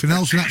of anything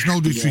else, and that's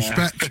no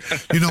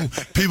disrespect. You know,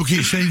 people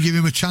keep saying give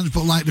him a chance,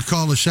 but like the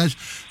caller says,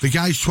 the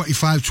guy's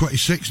 25,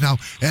 26 now,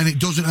 and it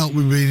doesn't help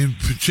with being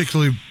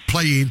particularly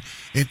playing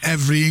in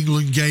every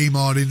England game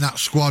or in that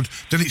squad.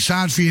 Then it's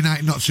hard for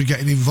United not to get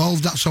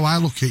involved. That's how I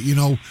look at it, you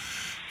know.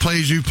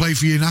 Players who play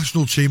for your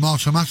national team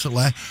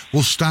automatically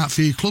will start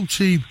for your club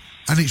team.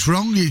 And it's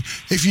wrong.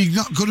 If you're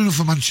not good enough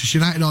for Manchester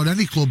United or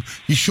any club,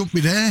 you shouldn't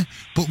be there.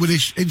 But with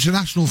this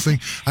international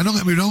thing, and don't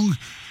get me wrong,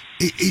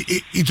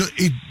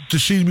 the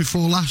season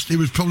before last, he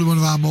was probably one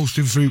of our most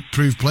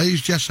improved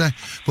players, Jesse.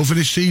 But for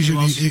this season,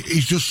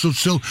 he's just stood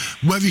still.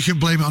 Whether you can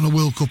blame it on a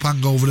World Cup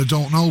hangover, I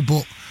don't know.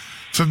 But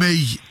for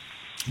me,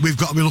 we've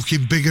got to be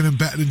looking bigger and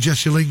better than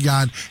Jesse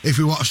Lingard if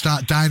we want to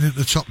start dining at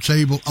the top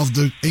table of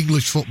the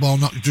English football,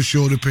 not just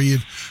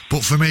European.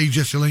 But for me,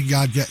 Jesse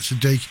Lingard gets a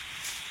D.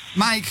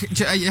 Mike,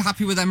 are you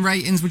happy with them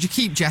ratings? Would you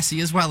keep Jesse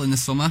as well in the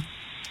summer?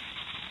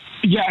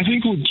 Yeah, I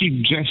think we'll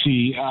keep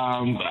Jesse.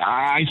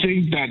 I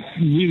think that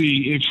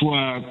really, if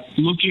we're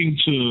looking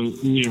to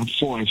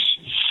reinforce,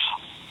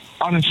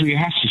 honestly, it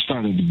has to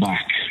start at the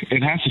back.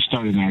 It has to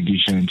start in our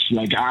defense.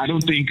 Like, I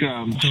don't think,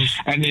 and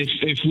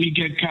if we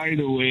get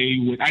carried away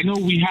with, I know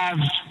we have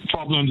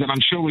problems, and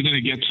I'm sure we're going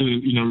to get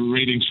to,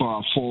 ratings for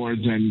our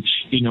forwards, and,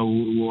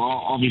 we're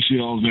obviously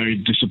all very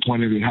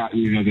disappointed with how,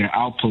 their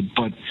output,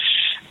 but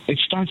it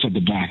starts at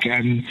the back.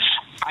 And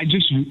I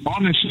just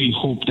honestly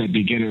hope that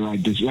they get it right.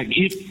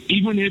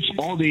 Even if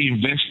all they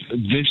invest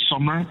this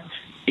summer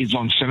is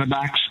on center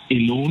backs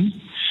alone,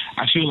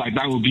 I feel like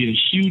that would be a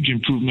huge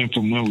improvement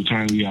from where we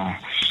currently are.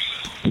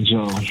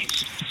 So.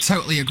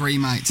 Totally agree,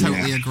 mate.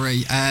 Totally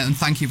agree. And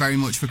thank you very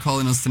much for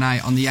calling us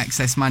tonight on the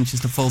XS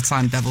Manchester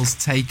Full-Time Devils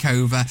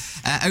Takeover.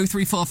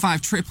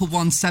 0345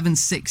 111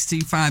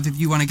 7625 if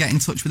you want to get in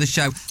touch with the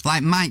show,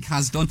 like Mike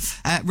has done.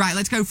 Right,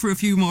 let's go through a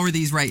few more of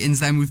these ratings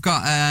then. We've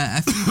got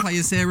a few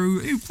players here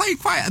who played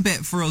quite a bit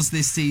for us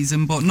this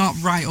season, but not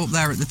right up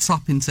there at the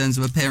top in terms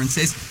of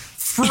appearances.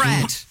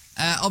 Fred.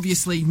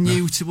 Obviously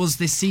new to us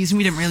this season.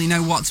 We didn't really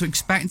know what to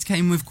expect.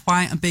 Came with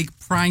quite a big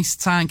price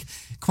tag,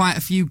 quite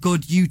a few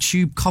good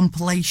YouTube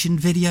compilation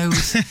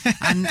videos,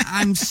 and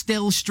I'm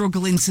still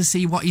struggling to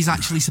see what he's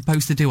actually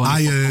supposed to do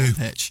on the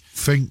football pitch. I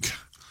think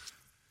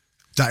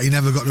that he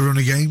never got to run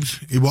the games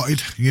he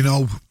wanted. You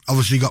know,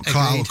 obviously he got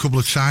caught out a couple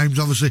of times.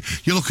 Obviously,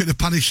 you look at the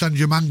Paris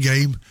Saint-Germain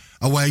game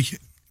away,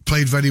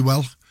 played very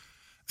well.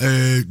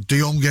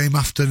 The home game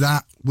after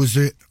that, was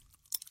it?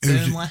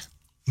 Burnley?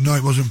 No,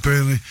 it wasn't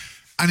Burnley.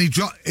 And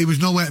he was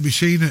nowhere to be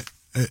seen at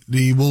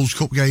the Wolves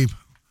Cup game.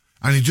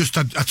 And he just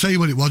had, I tell you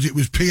what it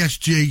was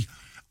PSG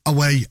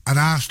away and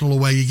Arsenal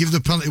away. You give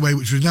the penalty away,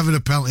 which was never a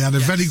penalty, had a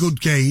very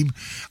good game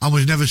and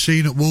was never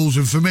seen at Wolves.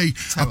 And for me,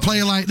 a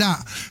player like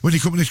that, when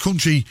you come in this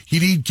country, you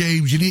need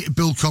games, you need to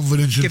build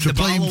confidence. Give and to the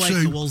play ball him away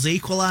too. to Wolves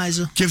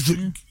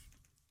equaliser.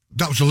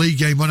 That was a league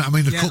game, wasn't it? I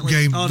mean, the cup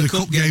game. The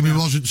cup game, he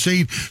wasn't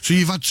seen. So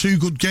you've had two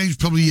good games,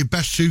 probably your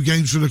best two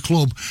games for the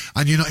club,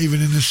 and you're not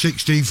even in the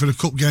 16 for the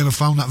cup game. I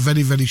found that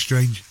very, very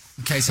strange.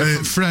 Okay, so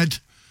Fred,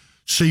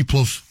 C+.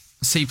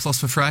 C+ for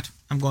Fred.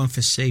 I'm going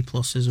for C+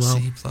 as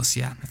well. C+,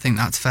 yeah, I think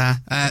that's fair.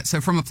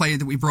 So from a player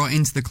that we brought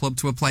into the club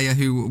to a player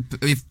who,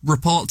 if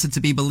reported to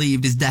be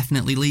believed, is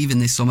definitely leaving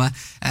this summer,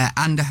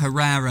 Ander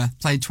Herrera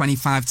played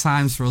 25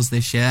 times for us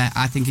this year.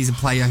 I think he's a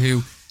player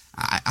who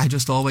I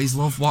just always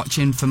love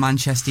watching for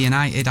Manchester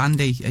United.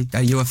 Andy,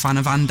 are you a fan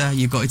of Ander?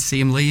 You got to see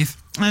him leave?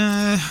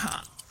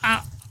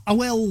 I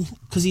will,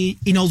 because he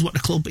knows what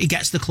he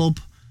gets the club,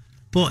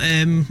 but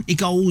he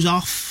goes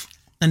off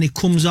and he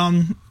comes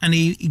on and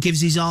he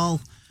gives his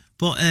all.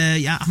 But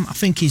I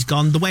think he's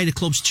gone. The way the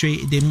club's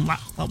treated him, like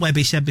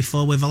Webby said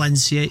before with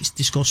Valencia, it's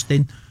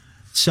disgusting.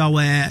 So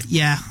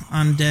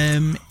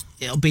and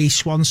it'll be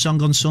swan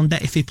song on Sunday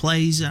if he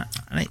plays. And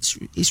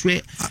it's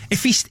real.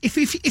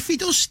 If he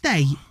does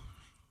stay,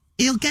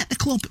 he'll get the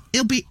club.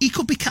 He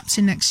could be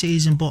captain next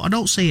season, but I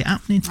don't see it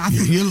happening.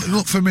 You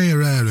look for me,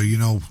 Herrera. You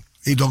know,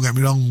 don't get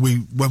me wrong.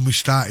 When we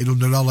started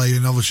under Ole,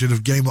 and obviously the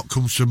game that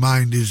comes to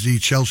mind is the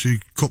Chelsea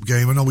Cup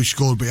game. I know he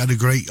scored, but he had a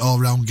great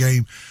all-round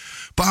game.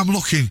 But I'm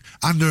looking,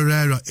 Ander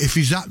Herrera, if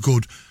he's that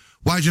good,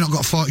 why have you not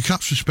got 40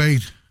 caps for Spain?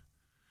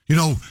 You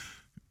know,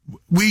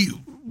 we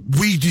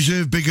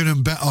deserve bigger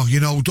and better. You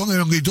know, don't get me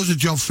wrong, he does a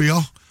job for you,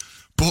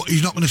 but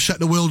he's not going to set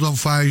the world on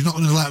fire. He's not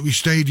going to light up your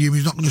stadium.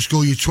 He's not going to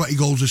score you 20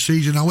 goals a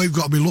season. Now, we've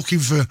got to be looking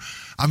for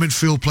a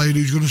midfield player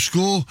who's going to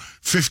score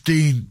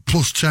 15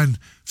 plus 10,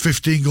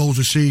 15 goals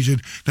a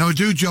season. Now, I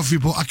do a job for you,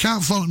 but I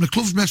can't fault him. The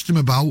club's messed him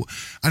about,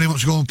 and he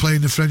wants to go and play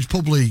in the French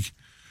Pub League,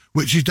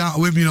 which is down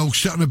to him, you know,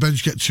 sit on the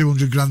bench, get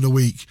 200 grand a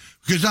week.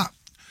 Because that,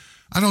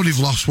 I know they've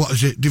lost, what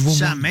is it? They've won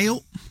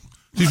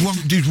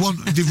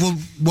They've won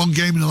one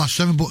game in the last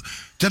 7, but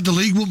they had the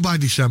league won by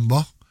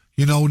December.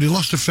 You know, they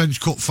lost the French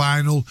Cup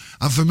final.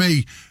 And for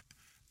me,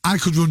 I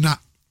could run that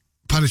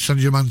Paris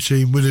Saint-Germain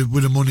team with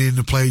the money and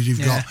the players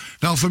you've got.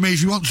 Now, for me,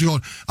 if you want to go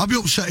on, I'll be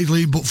upset he'd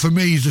leave, but for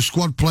me, he's a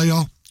squad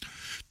player.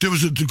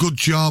 Does a good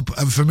job,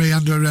 and for me,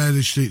 Ander Herrera,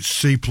 it's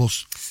C+.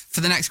 For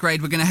the next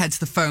grade, we're going to head to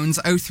the phones,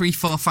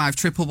 0345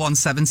 111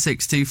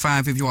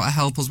 7625 if you want to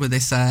help us with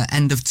this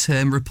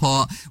end-of-term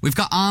report. We've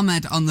got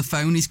Ahmed on the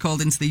phone. He's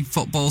called into the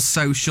Football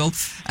Social.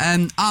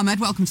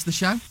 Ahmed, welcome to the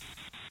show.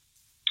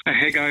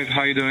 Hey guys,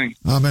 how you doing?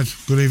 Ahmed,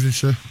 good evening,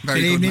 sir.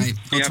 Very good, mate.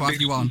 Good to have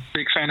you on.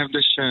 Big fan of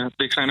the show.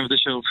 Big fan of the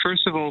show.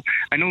 First of all,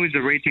 I know it's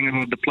a rating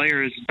about the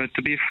players, but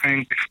to be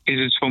frank, it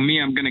is for me.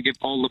 I'm going to give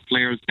all the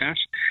players F,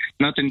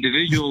 not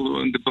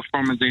individual in the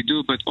performance they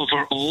do, but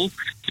overall,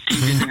 the team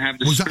didn't have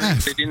the spirit. That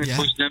F? They didn't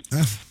push them.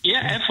 F?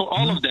 Yeah, F for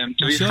all of them.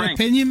 To be That's your frank.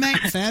 opinion, mate.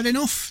 Fair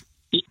enough.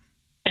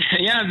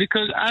 Yeah,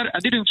 because I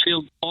didn't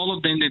feel all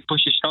of them they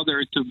push each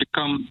other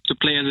to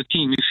play as a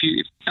team.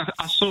 If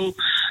I saw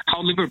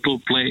how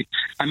Liverpool play,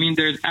 I mean,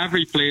 there's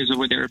average players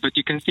over there, but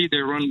you can see they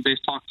run their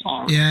socks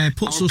off. Yeah, it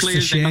puts us to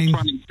players, shame.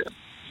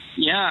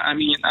 Yeah, I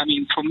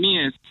mean, for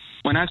me,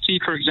 when I see,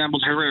 for example,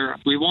 Herrera,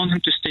 we want him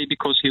to stay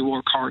because he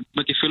worked hard.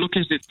 But if we look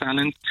at his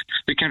talent,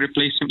 we can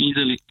replace him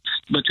easily.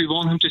 But we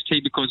want him to stay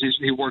because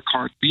he worked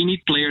hard. We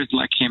need players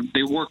like him.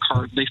 They work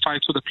hard. They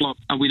fight for the club,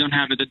 and we don't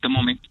have it at the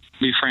moment, to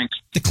be frank.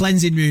 The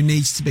cleansing room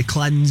needs to be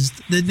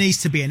cleansed. There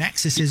needs to be an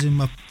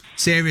exorcism.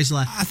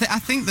 Seriously. I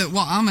think that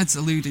what Ahmed's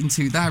alluding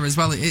to there as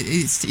well,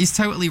 he's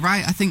totally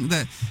right. I think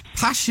that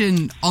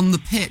passion on the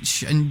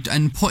pitch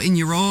and putting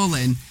your all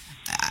in,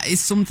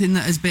 is something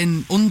that has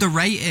been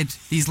underrated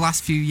these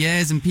last few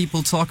years, and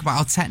people talk about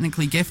how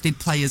technically gifted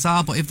players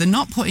are, but if they're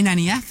not putting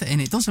any effort in,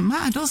 it doesn't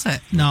matter, does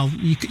it? No,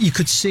 you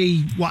could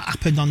see what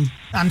happened on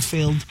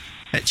Anfield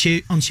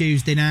on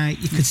Tuesday night.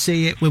 You could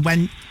see it with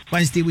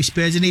Wednesday with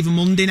Spurs, and even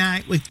Monday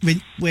night with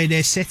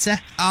City.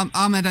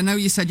 Ahmed, I know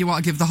you said you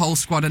want to give the whole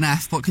squad an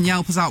F, but can you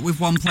help us out with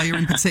one player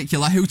in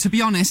particular who, to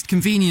be honest,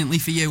 conveniently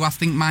for you, I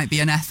think might be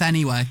an F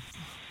anyway?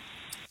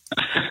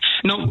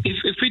 No,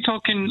 if we're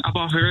talking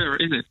about Herrera,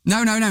 is it?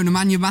 No,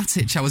 Nemanja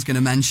Matic I was going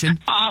to mention.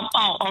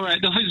 All right.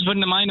 For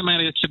Nemanja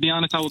Matic, to be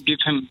honest, I would give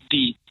him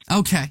D.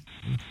 Okay,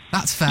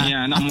 that's fair.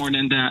 Yeah, not more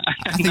than that.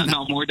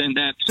 Not more than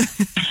that.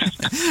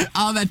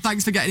 Ahmed,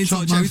 thanks for getting in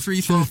touch.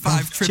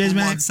 0345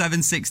 111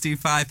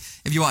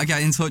 7625 if you want to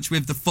get in touch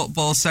with the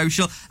Football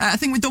Social. I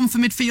think we're done for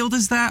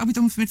midfielders there. Are we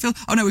done for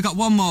midfield? Oh no, we've got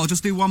one more.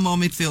 Just do one more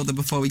midfielder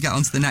before we get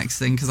on to the next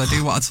thing, because I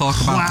do want to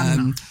talk about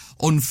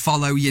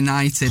Unfollow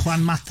United.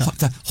 Juan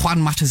Mata.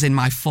 Juan Mata's in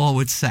my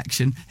forward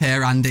section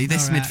here, Andy.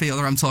 This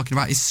midfielder I'm talking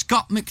about is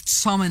Scott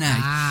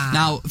McTominay.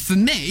 Now, for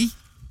me,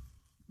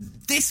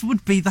 this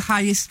would be the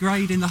highest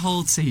grade in the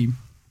whole team.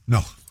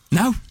 No.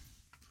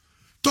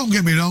 Don't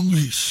get me wrong,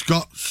 he's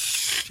got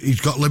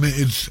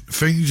limited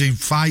things in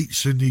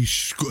fights, and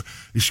he's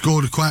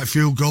scored quite a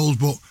few goals,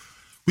 but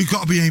we've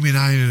got to be aiming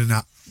higher than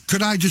that.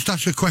 Could I just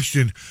ask a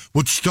question?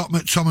 Would Scott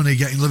McTominay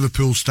get in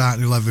Liverpool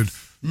starting 11?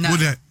 No.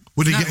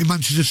 Would he get in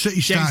Manchester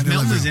City starting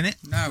 11? Milner's in it.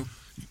 No.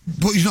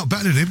 But he's not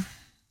better than him.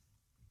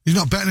 He's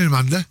not better than him,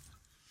 Andy.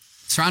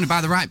 Surrounded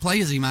by the right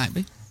players, he might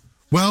be.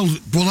 Well,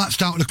 that's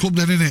down to the club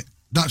then, isn't it?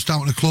 That's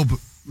down to the club.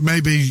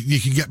 Maybe you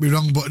can get me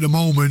wrong, but at the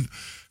moment,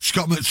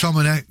 Scott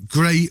McTominay,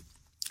 great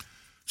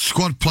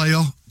squad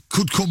player,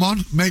 could come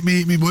on, make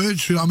me eat my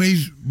words, you know what I mean?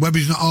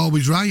 Webby's not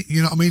always right,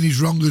 you know what I mean? He's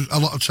wrong a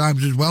lot of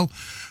times as well.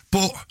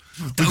 But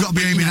we've got to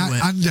be aiming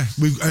higher.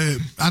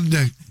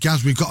 Andy,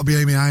 Gaz, we've got to be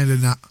aiming higher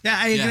than that. Yeah,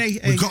 I agree.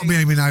 We've got to be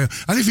aiming higher.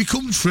 And if he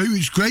comes through,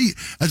 it's great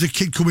as a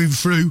kid coming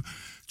through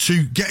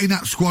to get in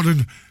that squad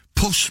and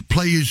push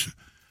players.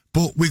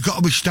 But we've got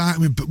to be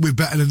starting with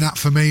better than that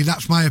for me.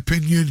 That's my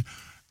opinion.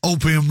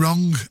 Hoping I'm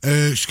wrong.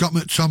 Scott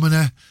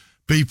McTominay,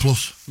 B+.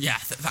 Yeah,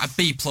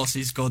 B+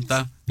 is good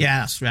though.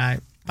 Yeah, that's right.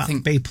 I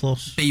think B+.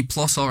 B+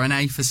 or an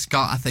A for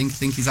Scott, I think. I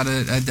think he's had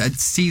a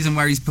season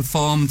where he's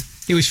performed.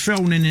 He was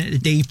thrown in at the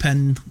deep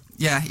end.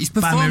 Yeah, he's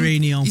performed. By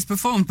Mourinho. He's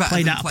performed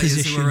better than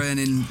players who are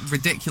earning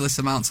ridiculous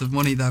amounts of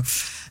money, though.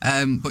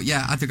 But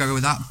yeah, I had to go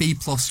with that. B+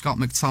 Scott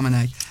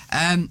McTominay.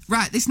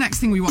 Right, this next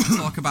thing we want to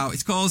talk about,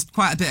 it's caused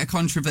quite a bit of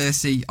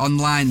controversy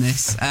online.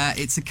 It's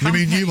a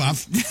campaign. You mean you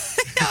have?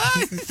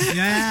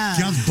 Yeah.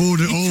 Gaz bored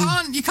it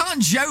all. You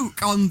can't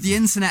joke on the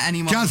internet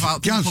anymore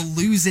about people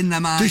losing their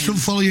minds. This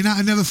Unfollow United,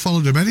 I never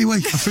followed them anyway.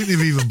 I think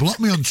they've even blocked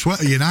me on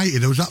Twitter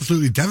United. I was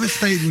absolutely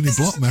devastated when they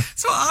blocked me.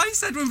 That's what I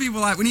said when people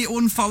were like, we need to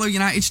unfollow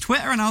United's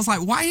Twitter, and I was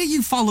like, why are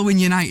you following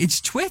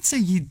United's Twitter?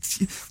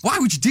 Why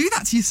would you do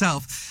that to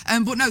yourself?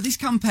 But no, this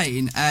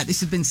campaign, this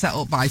has been set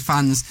up by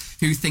fans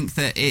who think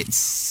that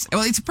it's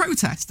a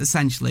protest,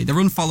 essentially. They're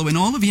unfollowing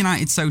all of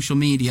United's social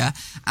media,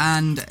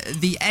 and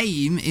the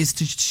aim is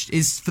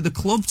for the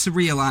club to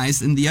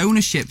realise, and the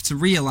ownership to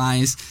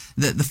realise,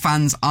 that the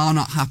fans are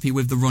not happy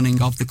with the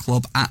running of the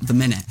club at the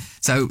minute.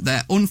 So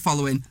they're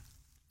unfollowing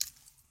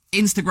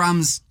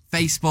Instagrams,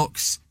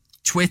 Facebooks,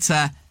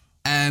 Twitter,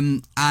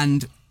 and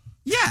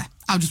yeah,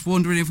 I'm just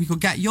wondering if we could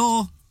get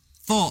your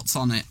thoughts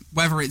on it,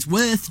 whether it's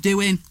worth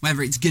doing,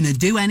 whether it's going to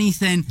do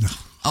anything,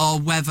 or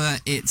whether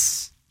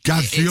it's...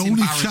 Gaz, the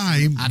only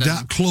time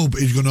that club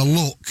is going to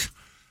look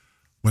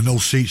when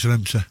those seats are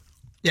empty.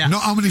 Yeah.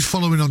 Not how many's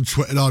following on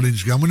Twitter or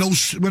Instagram.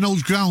 When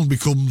those ground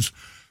becomes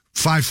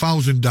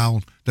 5,000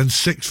 down, then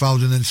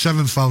 6,000, then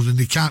 7,000,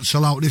 they can't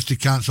sell out this, they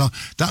can't sell.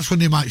 That's when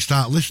they might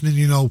start listening,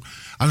 you know.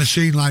 And I've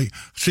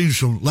seen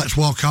some, let's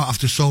walk out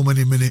after so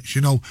many minutes,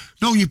 you know.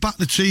 No, you back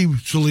the team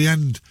till the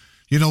end.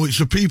 You know, it's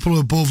the people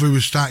above who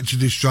are starting to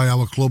destroy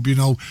our club, you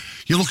know.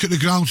 You look at the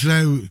ground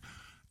today,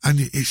 and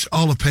it's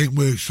all the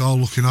paintwork's all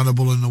looking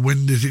horrible, and the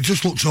windows, it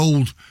just looks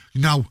old.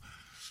 Now,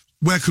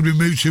 where could we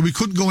move to? We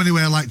couldn't go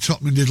anywhere like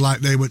Tottenham did, like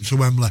they went to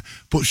Wembley.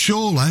 But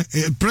surely,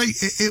 it'd break.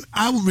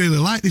 I wouldn't really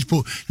like this,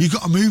 but you've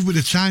got to move with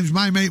the times.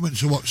 My mate went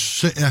to watch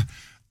City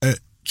at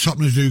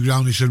Tottenham's new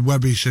ground. He said,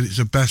 Webby said it's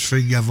the best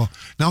thing ever.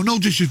 Now, no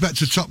disrespect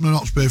to Tottenham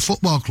Hotspur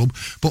Football Club,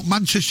 but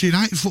Manchester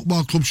United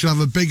Football Club should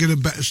have a bigger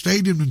and better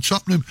stadium than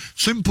Tottenham.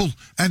 Simple.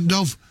 End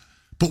of.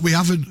 But we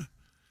haven't.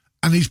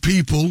 And these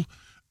people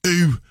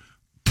who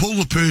pull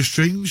the purse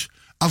strings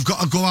have got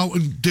to go out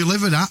and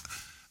deliver that.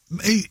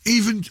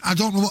 Even, I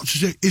don't know what to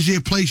say, is there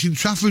a place in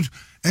Trafford?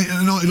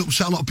 I know it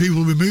upset a lot of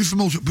people who moved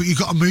from us, but you've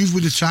got to move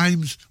with the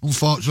times,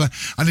 unfortunately.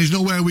 And there's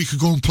nowhere we could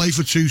go and play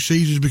for 2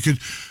 seasons because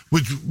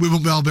we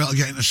won't be able to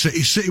get into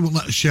City. City won't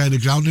let us share the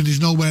ground, and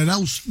there's nowhere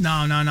else.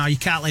 No, you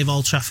can't leave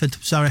Old Trafford,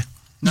 sorry.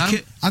 No?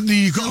 And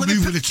you've got to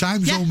move with the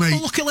times, mate.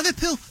 Well, look at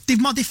Liverpool. They've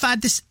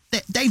modified this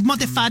they've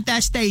modified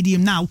their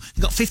stadium now.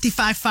 They've got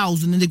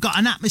 55,000 and they've got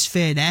an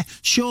atmosphere there.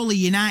 Surely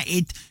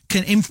United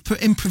can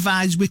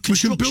improvise with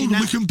construction.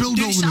 We can build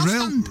over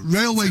the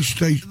railway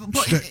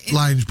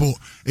lines, but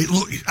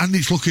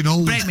it's looking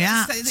old. Break me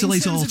out till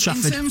it's Old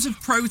Trafford. In terms of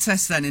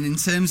protest, then, and in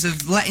terms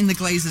of letting the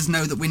Glazers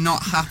know that we're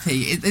not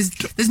happy,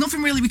 there's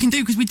nothing really we can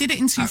do, because we did it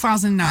in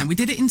 2009. We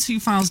did it in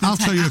 2010. I'll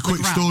tell you a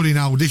quick story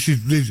now. This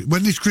is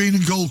when this green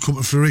and gold come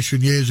to fruition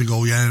years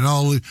ago, and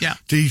all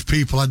these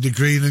people had the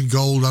green and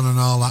gold on and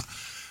all that.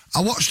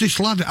 I watched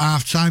this lad at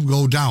half-time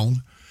go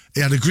down.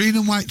 He had a green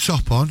and white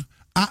top on,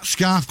 hat,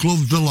 scarf,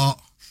 gloves, the lot.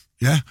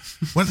 Yeah,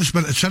 went and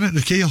spent a tenner at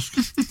the kiosk.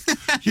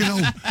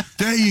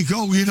 There you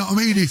go. You know what I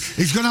mean?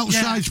 He's gone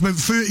outside, spent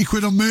 30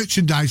 quid on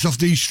merchandise off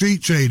these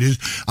street traders,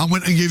 and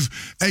went and give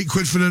 8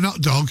 quid for an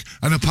hot dog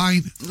and a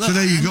pint. Look, so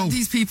there you go.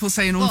 These people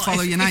saying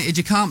unfollow United,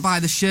 you can't buy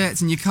the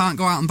shirts and you can't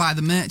go out and buy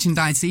the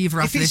merchandise either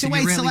after this. If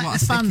you really want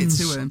to stick it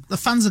to them, the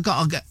fans have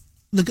got to get.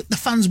 The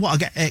fans want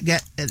to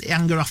get the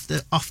anger off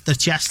the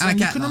chest, and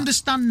you can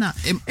understand that.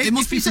 It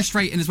must be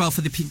frustrating as well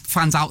for the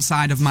fans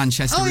outside of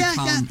Manchester. Oh yeah,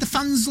 the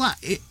fans like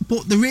it,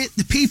 but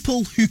the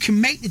people who can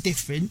make the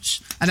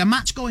difference are the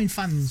match-going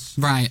fans.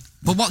 Right,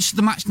 but what should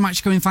the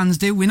match-going fans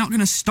do? We're not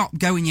going to stop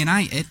going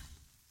United.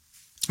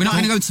 We're not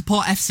going to go and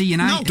support FC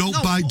United. Don't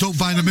buy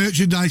the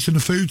merchandise and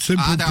the food.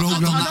 Simple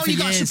program. I know you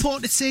got to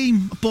support the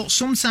team, but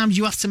sometimes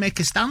you have to make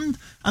a stand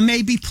and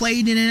maybe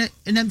playing in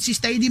an empty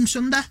stadium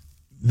Sunday.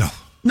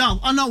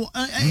 No, I know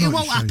it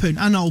won't happen.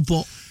 I know,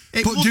 but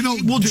it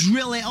will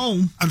drill it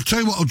home. I'll tell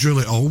you what will drill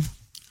it home.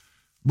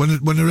 When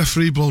the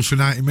referee blows for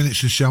 90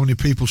 minutes and see how many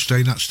people stay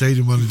in that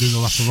stadium when they do the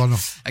lap of honour.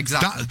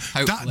 Exactly.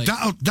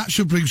 That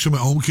should bring something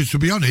home, because to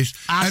be honest,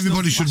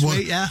 everybody should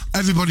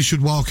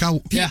walk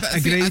out. Yeah,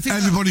 agree.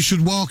 Everybody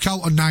should walk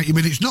out on 90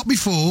 minutes, not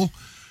before,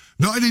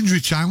 not in injury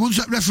time. Once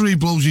that referee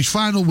blows his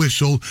final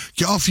whistle,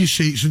 get off your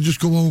seats and just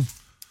go home.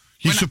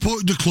 You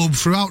supported the club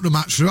throughout the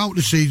match, throughout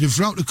the season,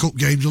 throughout the cup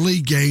games, the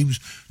league games.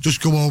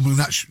 Just go home, and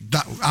that.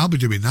 I'll be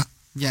doing that.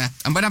 Yeah,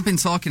 and when I've been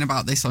talking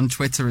about this on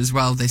Twitter as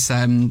well, this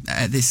unfollow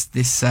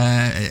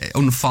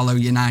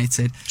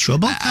United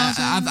trouble.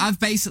 I've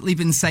basically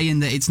been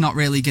saying that it's not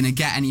really going to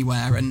get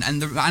anywhere, and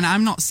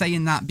I'm not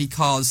saying that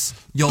because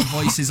your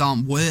voices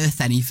aren't worth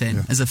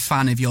anything as a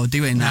fan if you're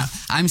doing that.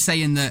 I'm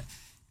saying that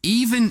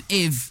even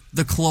if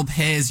the club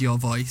hears your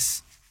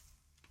voice,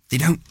 they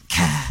don't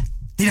care.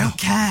 They don't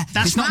care.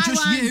 It's not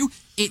just you.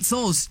 It's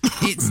us.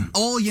 It's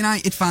all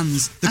United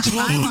fans.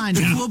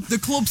 The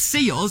club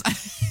see us.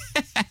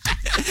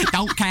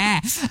 Don't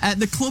care.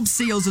 The club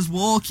see us as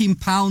walking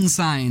pound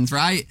signs,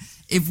 right?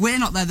 If we're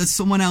not there, there's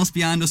someone else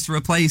behind us to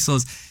replace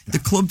us. The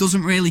club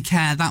doesn't really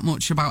care that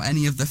much about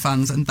any of the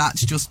fans, and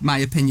that's just my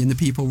opinion, the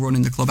people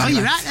running the club.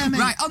 Anyway. You're right there, mate.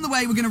 Right, on the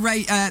way, we're going to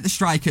rate the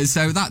strikers,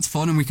 so that's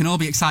fun, and we can all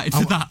be excited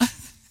for that.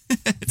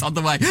 It's on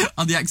the way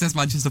on the XS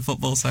Manchester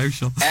Football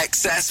Social.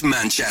 XS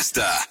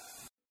Manchester.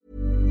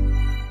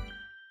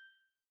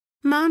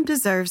 Mom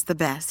deserves the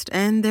best,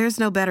 and there's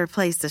no better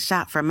place to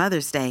shop for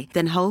Mother's Day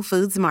than Whole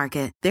Foods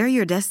Market. They're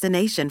your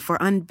destination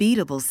for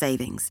unbeatable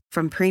savings,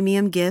 from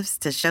premium gifts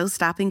to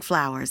show-stopping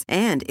flowers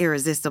and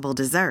irresistible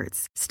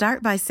desserts.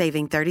 Start by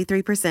saving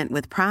 33%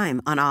 with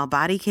Prime on all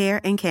body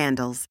care and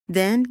candles.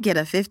 Then get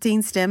a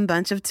 15-stem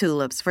bunch of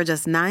tulips for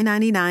just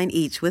 $9.99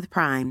 each with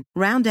Prime.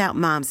 Round out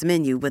Mom's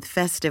menu with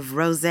festive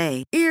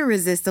rosé,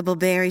 irresistible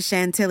berry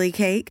chantilly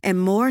cake,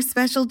 and more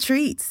special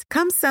treats.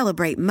 Come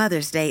celebrate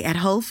Mother's Day at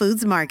Whole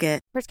Foods Market.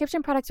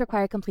 Prescription products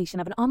require completion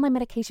of an online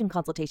medication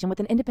consultation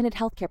with an independent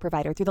healthcare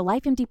provider through the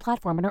LifeMD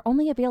platform and are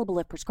only available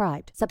if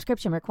prescribed.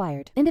 Subscription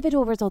required.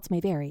 Individual results may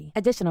vary.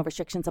 Additional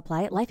restrictions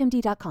apply at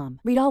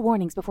lifemd.com. Read all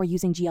warnings before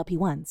using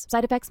GLP-1s.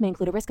 Side effects may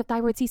include a risk of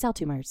thyroid C-cell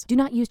tumors. Do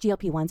not use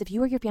GLP-1s if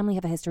you or your family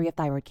have a history of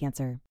thyroid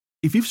cancer.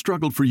 If you've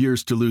struggled for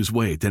years to lose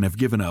weight and have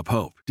given up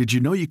hope, did you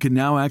know you can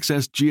now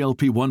access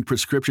GLP-1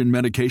 prescription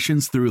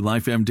medications through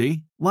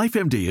LifeMD?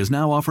 LifeMD is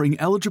now offering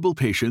eligible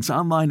patients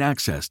online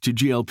access to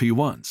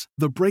GLP-1s,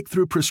 the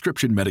breakthrough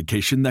prescription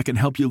medication that can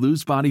help you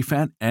lose body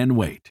fat and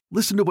weight.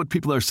 Listen to what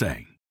people are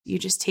saying. You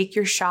just take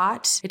your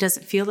shot. It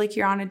doesn't feel like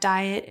you're on a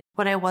diet.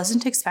 What I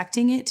wasn't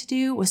expecting it to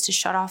do was to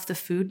shut off the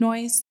food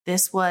noise.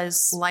 This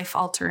was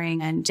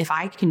life-altering, and if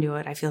I can do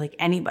it, I feel like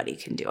anybody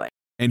can do it.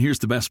 And here's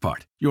the best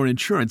part. Your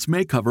insurance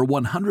may cover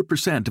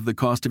 100% of the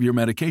cost of your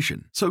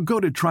medication. So go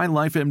to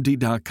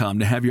TryLifeMD.com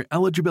to have your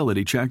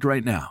eligibility checked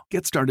right now.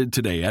 Get started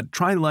today at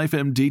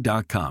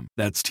TryLifeMD.com.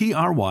 That's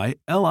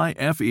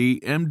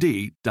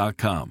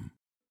TryLifeMD.com.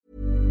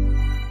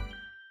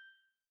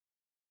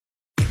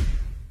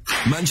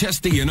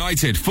 Manchester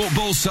United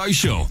Football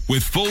Social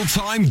with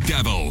Full-Time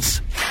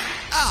Devils.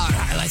 All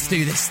right, let's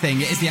do this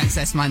thing. It is the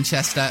XS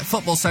Manchester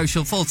Football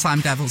Social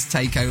Full-Time Devils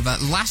takeover.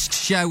 Last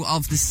show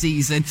of the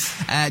season.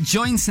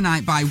 Joined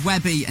tonight by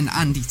Webby and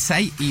Andy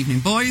Tate. Evening,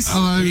 boys.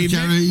 Hello,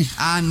 Jerry.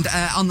 And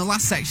on the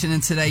last section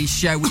of today's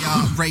show, we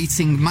are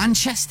rating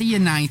Manchester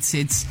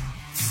United's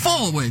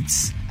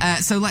forwards.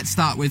 So let's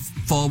start with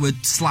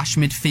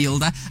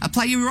forward/midfielder. A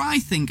player who I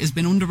think has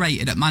been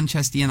underrated at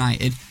Manchester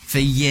United for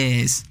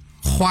years.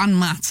 Juan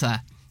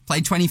Mata.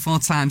 Played 24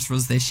 times for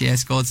us this year,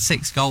 scored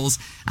 6 goals.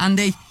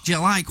 Andy, do you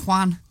like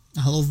Juan?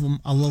 I love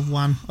him. I love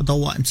Juan. I don't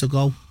want him to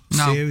go.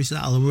 No. Seriously,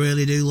 I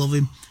really do love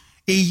him.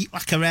 He,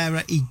 like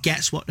Herrera, he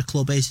gets what the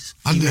club is.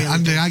 Andy,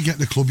 I get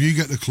the club, you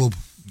get the club.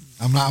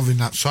 I'm not having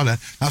that, sorry.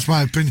 That's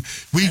my opinion.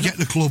 We get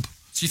the club.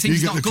 Do you think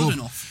he's not good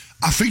enough?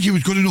 I think he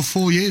was good enough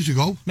 4 years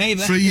ago.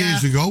 Maybe. 3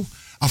 years ago.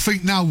 I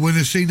think now, when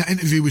I've seen that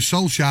interview with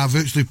Solskjaer,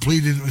 virtually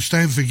pleading to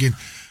stay, thinking,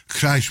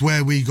 Christ,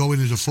 where are we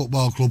going as a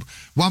football club?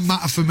 One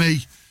matter for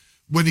me,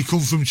 when he come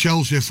from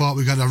Chelsea, I thought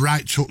we got a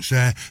right touch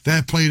there.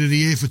 They're player of the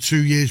year for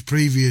 2 years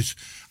previous.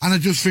 And I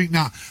just think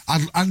that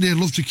Andy, I'd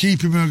love to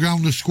keep him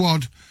around the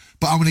squad,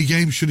 but how many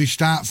games should he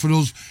start for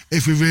us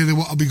if we really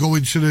want to be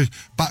going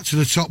back to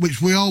the top,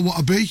 which we all want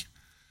to be?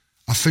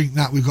 I think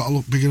that we've got to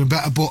look bigger and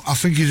better, but I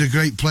think he's a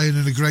great player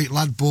and a great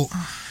lad, but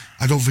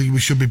I don't think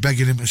we should be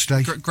begging him to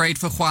stay. Grade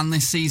for Juan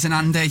this season,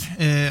 Andy?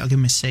 I'll give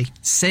him a C.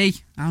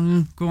 C?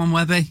 Go on,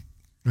 Webby.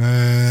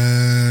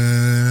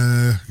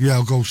 Yeah,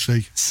 I'll go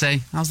C.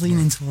 C. I was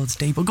leaning towards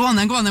D, but go on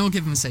then, we'll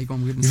give him a C. Go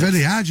on, we'll give him a C. You're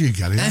very hard, you,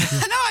 Gary. No,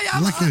 I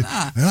am.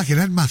 You're like an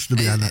headmaster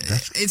behind that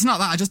desk. It's not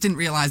that, I just didn't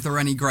realise there were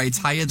any grades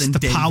higher than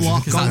D. Power.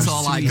 Because that's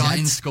all I got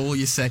in school,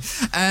 you see.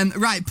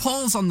 Right,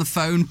 Paul's on the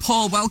phone.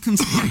 Paul, welcome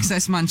to the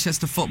Access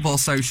Manchester Football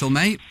Social,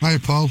 mate. Hi,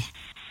 Paul.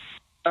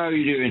 How are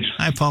you doing?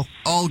 Hi, Paul.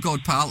 All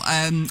good, pal.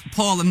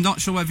 Paul, I'm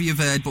not sure whether you've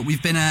heard, but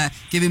we've been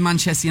giving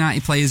Manchester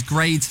United players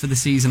grades for the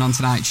season on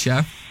tonight's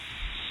show.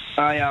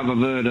 I have. I've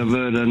heard,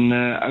 and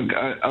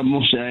I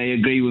must say I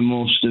agree with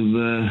most of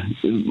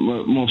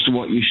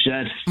what you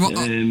said.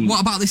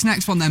 What about this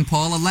next one then,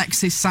 Paul?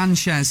 Alexis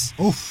Sanchez.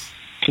 I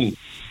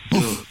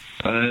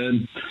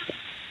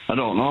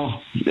don't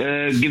know.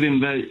 Give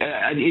him.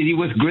 Is he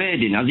worth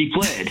grading? Has he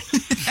played?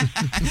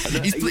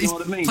 He's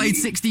played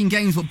 16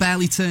 games, but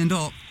barely turned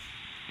up.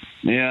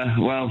 Yeah,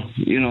 well,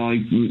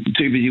 too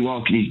busy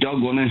walking his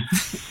dog, wasn't he?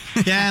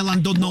 Yeah,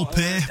 land done no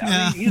pay.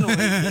 I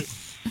mean,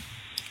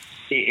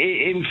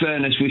 in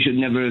fairness, we should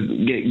never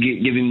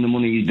give him the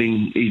money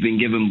he's been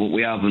given, but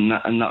we have, and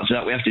that's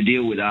that. We have to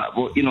deal with that.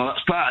 But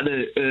that's part of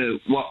the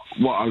what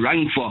I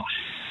rang for.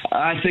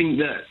 I think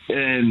that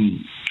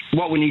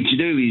what we need to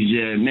do is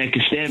make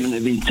a statement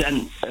of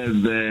intent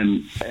of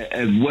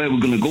where we're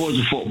going to go as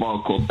a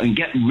football club and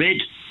get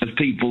rid of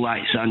people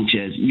like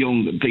Sanchez,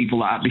 young people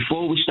like that,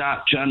 before we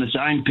start trying to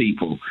sign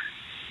people.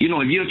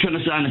 If you're trying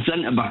to sign a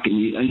centre back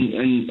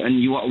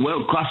and you want a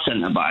world class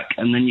centre back,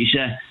 and then you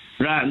say,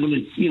 right, I'm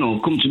going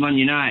to, come to Man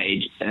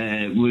United.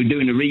 We're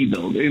doing a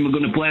rebuild. Who am I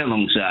going to play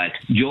alongside?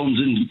 Jones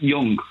and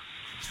Young.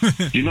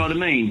 Do you know what I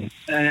mean?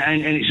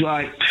 And it's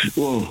like,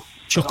 well,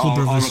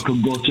 or I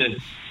could go to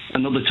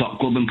another top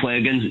club and play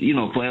against,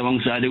 play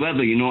alongside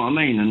whoever. You know what I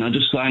mean? And I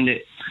just find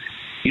it,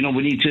 we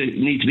need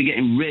to be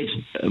getting rid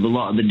of a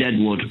lot of the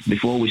deadwood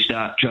before we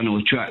start trying to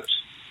attract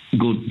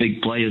good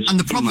big players. And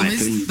the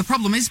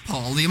problem is,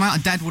 Paul, the amount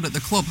of deadwood at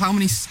the club. How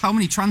many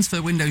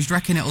transfer windows do you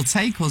reckon it'll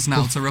take us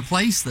now to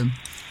replace them?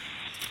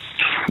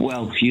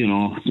 Well, a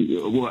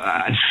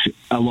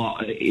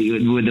lot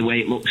with the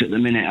way it looks at the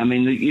minute. I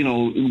mean,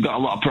 we've got a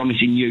lot of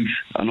promising youth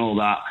and all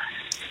that.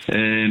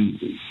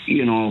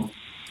 Sir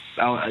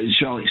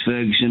Alex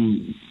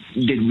Ferguson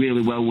did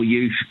really well with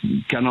youth.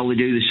 Can Ollie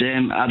do the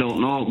same? I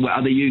don't know.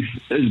 Are the youth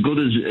as good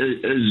as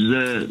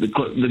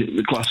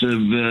the class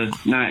of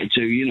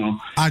 92?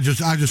 I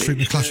just think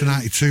the class of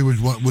 92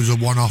 was a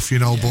one-off,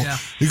 but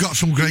you've got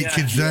some great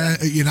kids there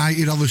at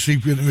United. Obviously,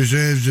 in the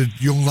reserves, a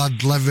young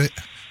lad Levitt,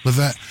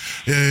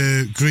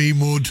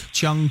 Greenwood,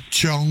 Chong.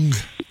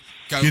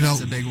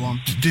 Gomez a big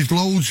one. There's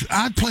loads.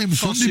 I'd play him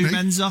Sunday, mate.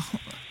 Menza.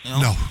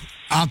 No.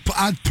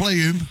 I'd play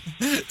him.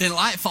 Didn't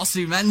like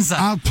Fosu Menza.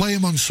 I'd play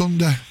him on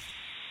Sunday.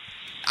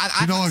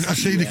 I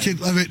see the kid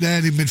Levitt there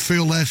in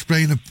midfield there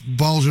spraying the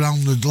balls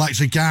around the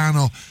likes of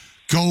Garner.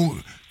 Go.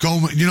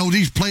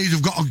 These players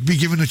have got to be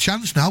given a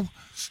chance now.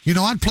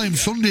 I'd play him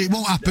Sunday. It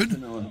won't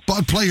happen, but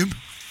I'd play him.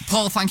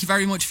 Paul, thank you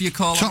very much for your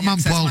call. Top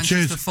man, Paul.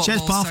 Cheers.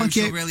 Cheers, Paul. Thank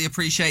you. Really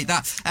appreciate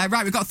that.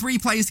 Right, we've got 3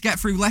 players to get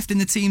through left in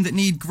the team that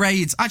need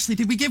grades. Actually,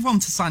 did we give one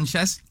to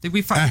Sanchez? Did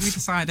we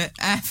decide it?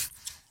 F.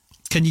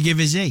 Can you give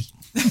a Z?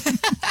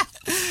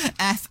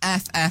 F.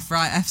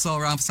 Right, F's all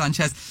around for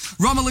Sanchez.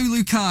 Romelu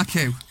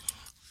Lukaku.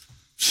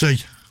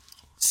 C,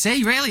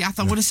 really? I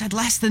thought I would have said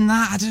less than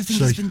that. I don't think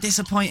he's been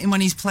disappointing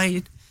when he's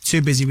played.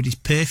 Too busy with his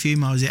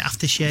perfume, or is it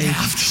aftershave? Yeah,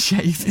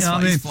 aftershave. You know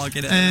what I mean?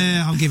 Flogging it.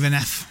 I'll give an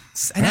F.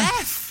 An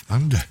F?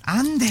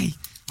 Andy.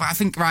 Well, I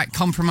think, right,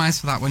 compromise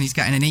for that when he's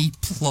getting an E+.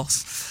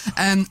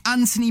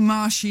 Anthony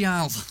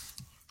Martial.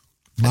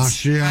 At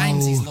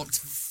times he's looked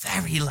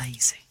very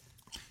lazy.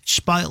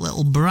 Spoiled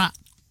little brat.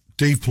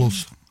 D+.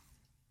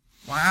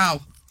 Wow.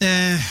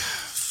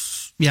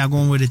 Yeah, I'm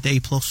going with a D+.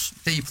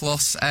 D+.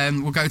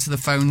 We'll go to the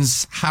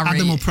phones. Harry.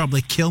 Adam will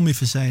probably kill me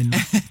for saying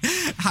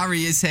that.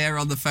 Harry is here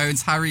on the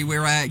phones. Harry,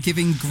 we're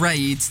giving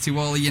grades to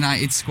all the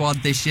United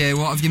squad this year.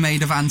 What have you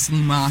made of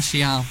Anthony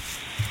Martial?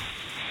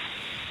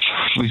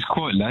 He's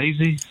quite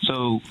lazy,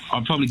 so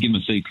I'd probably give him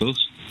a C+.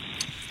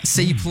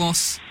 C+.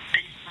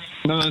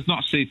 No, it's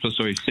not C+,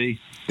 sorry, C.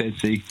 Dead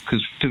C.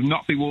 Because to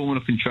not be warming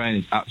up in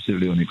training is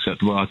absolutely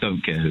unacceptable. I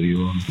don't care who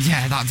you are.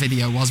 Yeah, that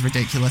video was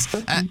ridiculous.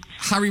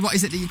 Harry, what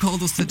is it that you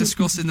called us to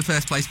discuss in the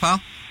first place,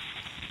 pal?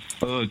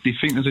 Do you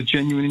think there's a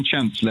genuine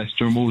chance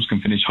Leicester and Wolves can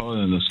finish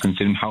higher than us,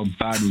 considering how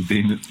bad we've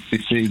been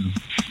this season?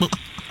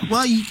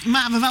 Well, you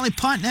might have a valid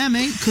point there,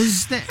 mate,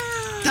 because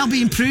they'll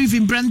be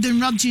improving. Brendan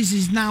Rodgers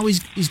is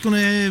going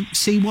to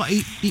see what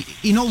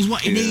he knows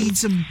what he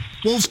needs, and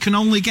Wolves can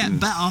only get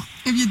better.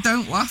 If you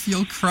don't laugh,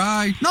 you'll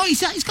cry. No, he's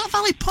got a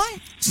valid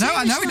point.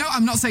 Seriously. No,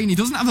 I'm not saying he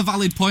doesn't have a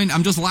valid point.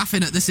 I'm just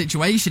laughing at the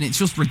situation. It's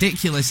just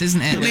ridiculous,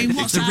 isn't it? I mean,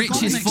 what's the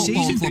richest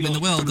football club in the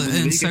world that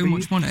earns so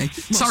much money.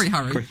 Sorry,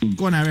 Harry.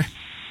 Go on, Harry.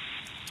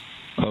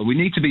 We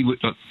need to be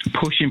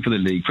pushing for the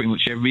league pretty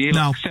much every year.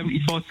 No. Like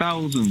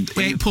 75,000.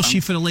 We ain't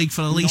pushing for the league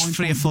for at least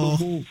 3 or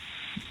 4.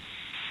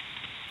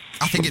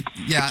 I think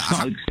it's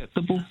not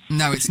acceptable.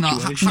 No, it's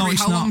not. No,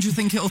 it's how long not. do you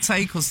think it'll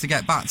take us to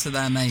get back to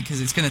there, mate? Because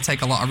it's going to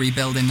take a lot of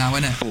rebuilding now,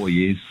 isn't it? 4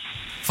 years.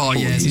 4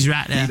 years. He's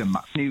right there.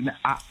 Need an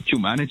actual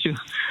manager.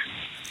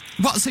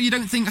 What? So you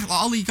don't think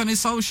Ole Gunnar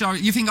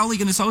Solskjaer? You think Ole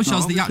Gunnar Solskjaer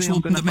is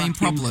the main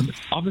problem?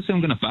 Obviously, I'm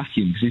going to back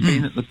him because he's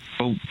been at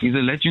he's a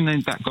legend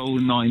in that goal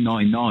in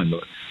 999.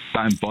 Look,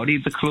 that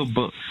embodied the club,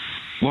 but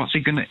what's he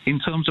going to, in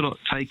terms of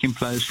taking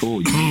players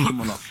forward? You need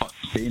someone like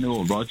Pochettino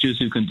or Rodgers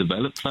who can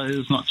develop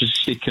players, not just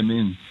stick them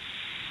in.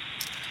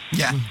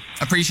 Yeah,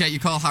 appreciate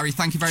your call, Harry.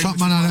 Thank you very much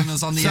for joining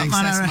us on the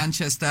Access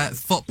Manchester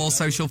Football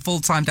Social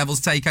Full-Time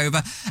Devils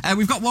Takeover.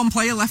 We've got one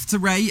player left to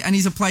rate, and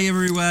he's a player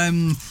who,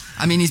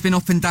 he's been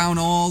up and down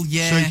all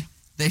year.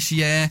 This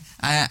year,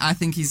 I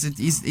think he's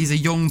a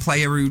young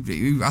player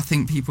who I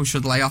think people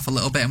should lay off a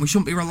little bit, and we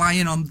shouldn't be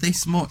relying on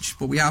this much,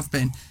 but we have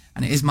been,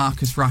 and it is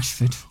Marcus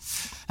Rashford.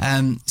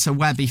 So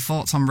Webby,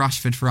 thoughts on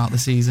Rashford throughout the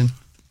season?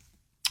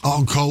 Hot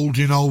and cold,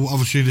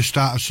 obviously the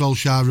start of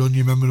Solskjaer run,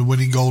 you remember the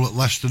winning goal at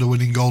Leicester, the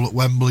winning goal at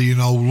Wembley,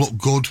 looked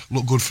good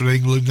for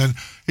England. Then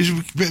he's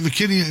a bit of a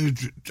kiddie,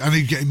 and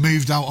he's getting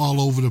moved out all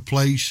over the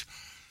place.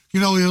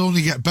 He'll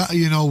only get better,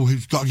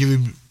 he's got to give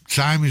him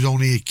time, he's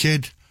only a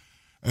kid.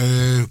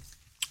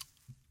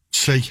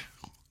 C+.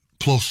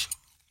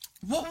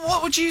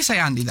 What would you say,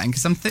 Andy, then?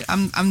 Because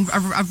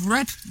I've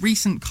read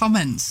recent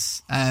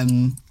comments,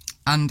 and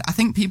I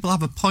think people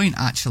have a point,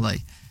 actually.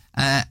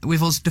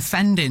 With us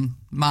defending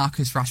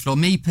Marcus Rashford, or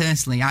me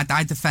personally,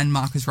 I defend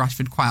Marcus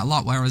Rashford quite a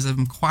lot, whereas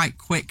I'm quite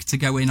quick to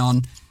go in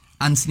on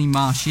Anthony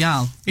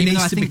Martial. He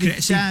needs to be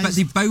criticised. But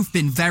they've both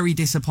been very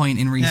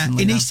disappointing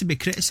recently. He needs to be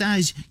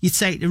criticised. You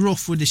take the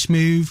rough with the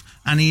smooth,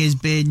 and he has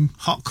been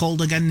hot,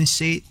 cold again this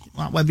season.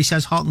 Like Webby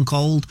says, hot and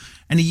cold,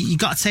 and you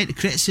got to take the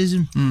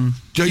criticism.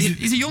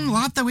 He's a young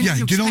lad, though. Yeah,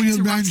 do you know what it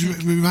reminds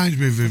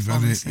me of?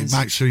 And it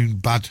might seem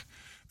bad,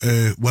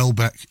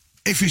 Welbeck.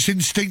 If it's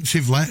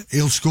instinctively,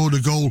 he'll score the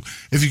goal.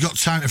 If he's got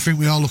time to think,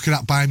 we all looking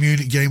at Bayern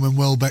Munich game when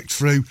Welbeck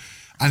threw,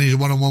 and he's a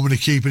one-on-one with the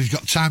keeper, he's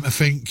got time to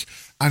think,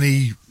 and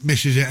he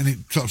misses it, and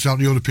it drops out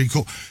the European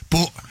Cup.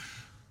 But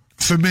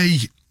for me,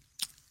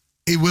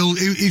 he's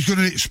going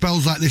to hit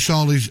spells like this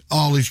all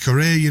his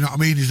career. You know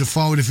what I mean? He's a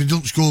forward. If he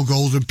doesn't score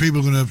goals, then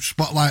people are going to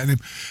spotlight him.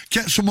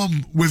 Get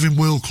someone with him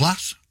world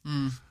class.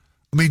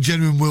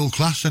 Genuine world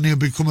class, and he'll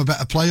become a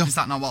better player. Is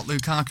that not what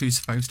Lukaku's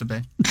supposed to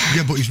be?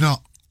 Yeah, but he's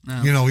not.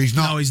 No. He's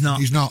not. No, he's not.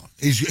 He's not.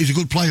 He's a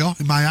good player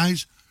in my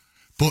eyes,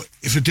 but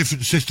it's a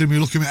different system.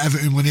 You're looking at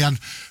Everton when he had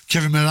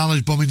Kevin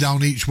Mirallas bombing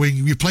down each wing.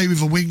 You play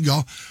with a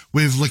winger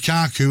with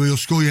Lukaku, he'll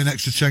score you an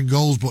extra 10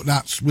 goals, but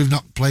we're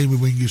not playing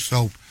with wingers,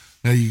 so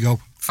there you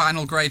go.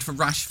 Final grade for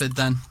Rashford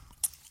then?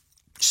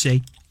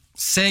 C.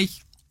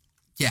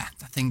 Yeah,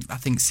 I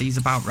think C's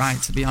about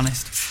right, to be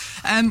honest.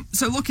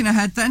 So looking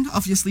ahead then,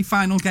 obviously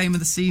final game of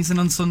the season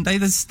on Sunday.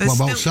 There's what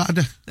about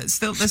Saturday? There's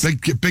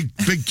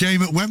big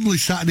game at Wembley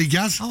Saturday,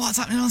 Gaz. Oh, what's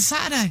happening on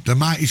Saturday? The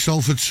mighty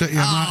Salford City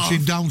are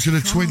marching down to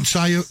the Twin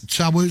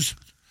Towers.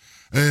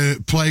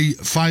 Play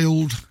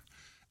Fylde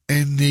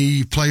in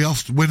the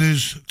playoff.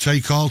 Winners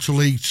take all to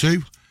League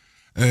Two.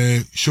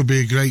 Should be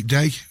a great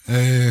day.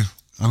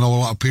 I know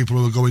a lot of people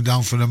who are going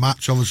down for the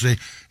match. Obviously,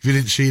 if you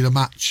didn't see the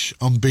match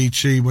on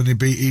BT when they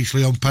beat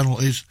Eastleigh on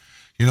penalties,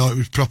 it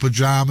was proper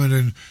drama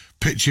and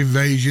pitch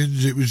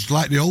invasions. It was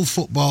like the old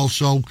football.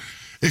 So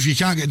if you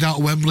can't get down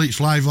to Wembley, it's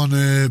live on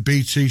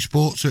BT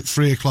Sports at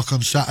 3 o'clock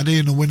on Saturday,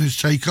 and the winners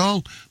take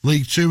all.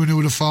 League Two, and who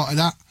would have thought of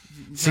that?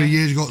 3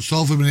 years ago at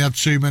Salford when he had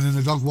 2 men and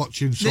a dog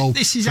watching. So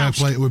this is fair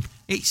play to him.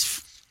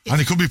 And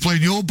he could be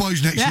playing your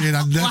boys next year,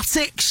 Andy.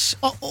 Latics,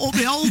 up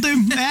the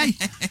Oldham, eh?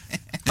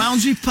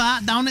 Boundary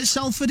Park down at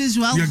Salford as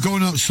well. Yeah,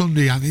 going out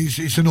Sunday, and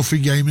it's a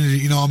nothing game, isn't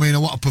it? You know what I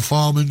mean? What a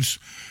performance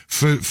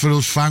for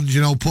us fans,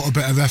 put a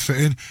bit of effort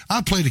in.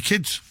 I'd play the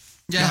kids.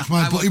 Yeah,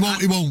 but he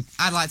won't.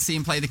 I'd like to see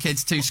him play the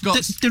kids too, Scott.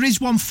 There is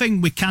one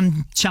thing we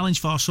can challenge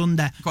for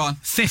Sunday. Go on.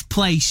 5th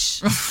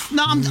place.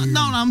 No,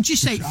 I'm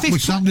just saying 5th. We're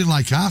sounding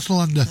like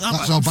Arsenal, Andy.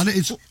 That's how bad it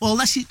is. Well,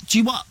 do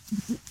you what?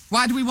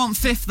 Why do we want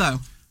 5th,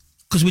 though?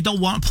 Because we don't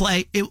want to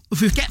play.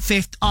 If we get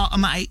 5th,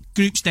 automatic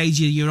group stage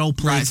of your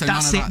Europa League. Right, so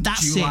That's none it. of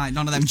That's July, it.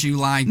 none of them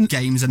July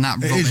games and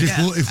that It rubbish. is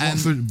if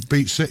Watford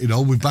beat City,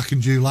 though, we're back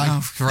in July.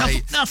 Oh,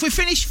 great. Now, if we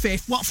finish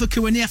 5th, Watford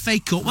can win the FA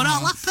Cup. We're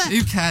all happy.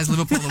 Who cares?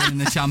 Liverpool are winning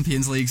the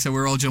Champions League, so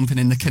we're all jumping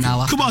in the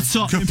canal. Come on,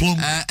 Tottenham.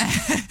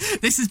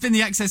 This has been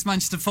the Excess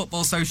Manchester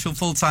Football Social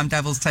Full-Time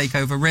Devils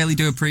Takeover. Really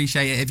do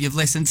appreciate it if you've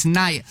listened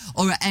tonight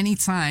or at any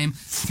time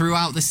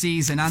throughout the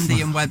season.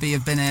 Andy and Webby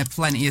have been here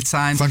plenty of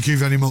times. Thank you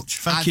very much.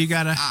 Thank you,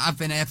 Gareth. I've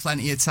been here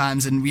plenty of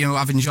times, and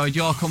I've enjoyed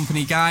your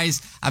company,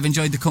 guys. I've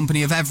enjoyed the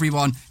company of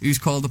everyone who's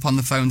called up on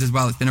the phones as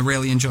well. It's been a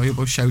really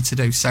enjoyable show to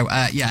do. So,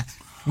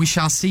 we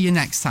shall see you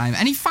next time.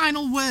 Any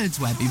final words,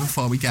 Webby,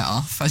 before we get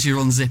off, as you're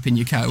unzipping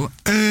your coat?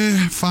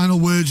 Final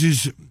words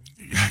is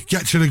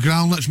get to the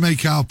ground. Let's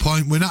make our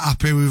point. We're not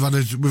happy. We've had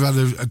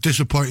a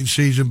disappointing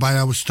season by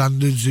our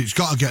standards. It's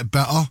got to get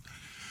better.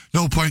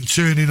 No point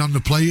turning on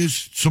the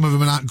players. Some of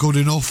them aren't good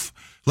enough.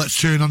 Let's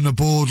turn on the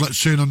board.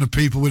 Let's turn on the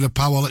people with the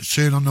power. Let's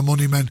turn on the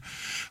money men.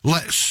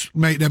 Let's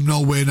make them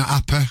know we're not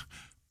happy.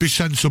 Be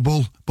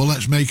sensible, but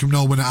let's make them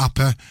know we're not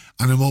happy,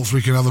 and then hopefully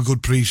we can have a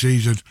good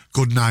pre-season.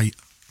 Good night.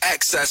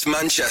 Excess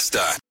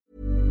Manchester.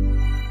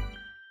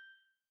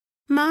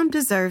 Mom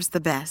deserves the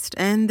best,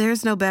 and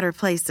there's no better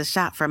place to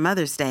shop for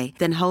Mother's Day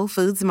than Whole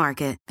Foods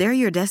Market. They're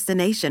your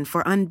destination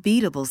for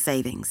unbeatable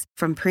savings,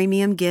 from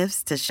premium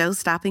gifts to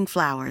show-stopping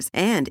flowers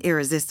and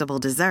irresistible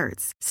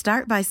desserts.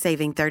 Start by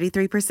saving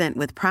 33%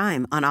 with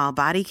Prime on all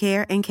body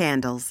care and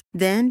candles.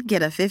 Then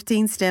get a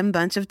 15-stem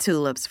bunch of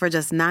tulips for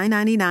just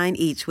 $9.99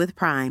 each with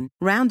Prime.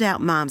 Round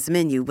out Mom's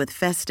menu with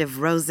festive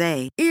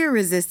rosé,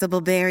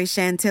 irresistible berry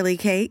chantilly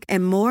cake,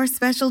 and more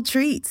special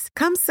treats.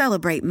 Come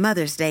celebrate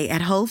Mother's Day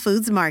at Whole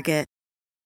Foods Market.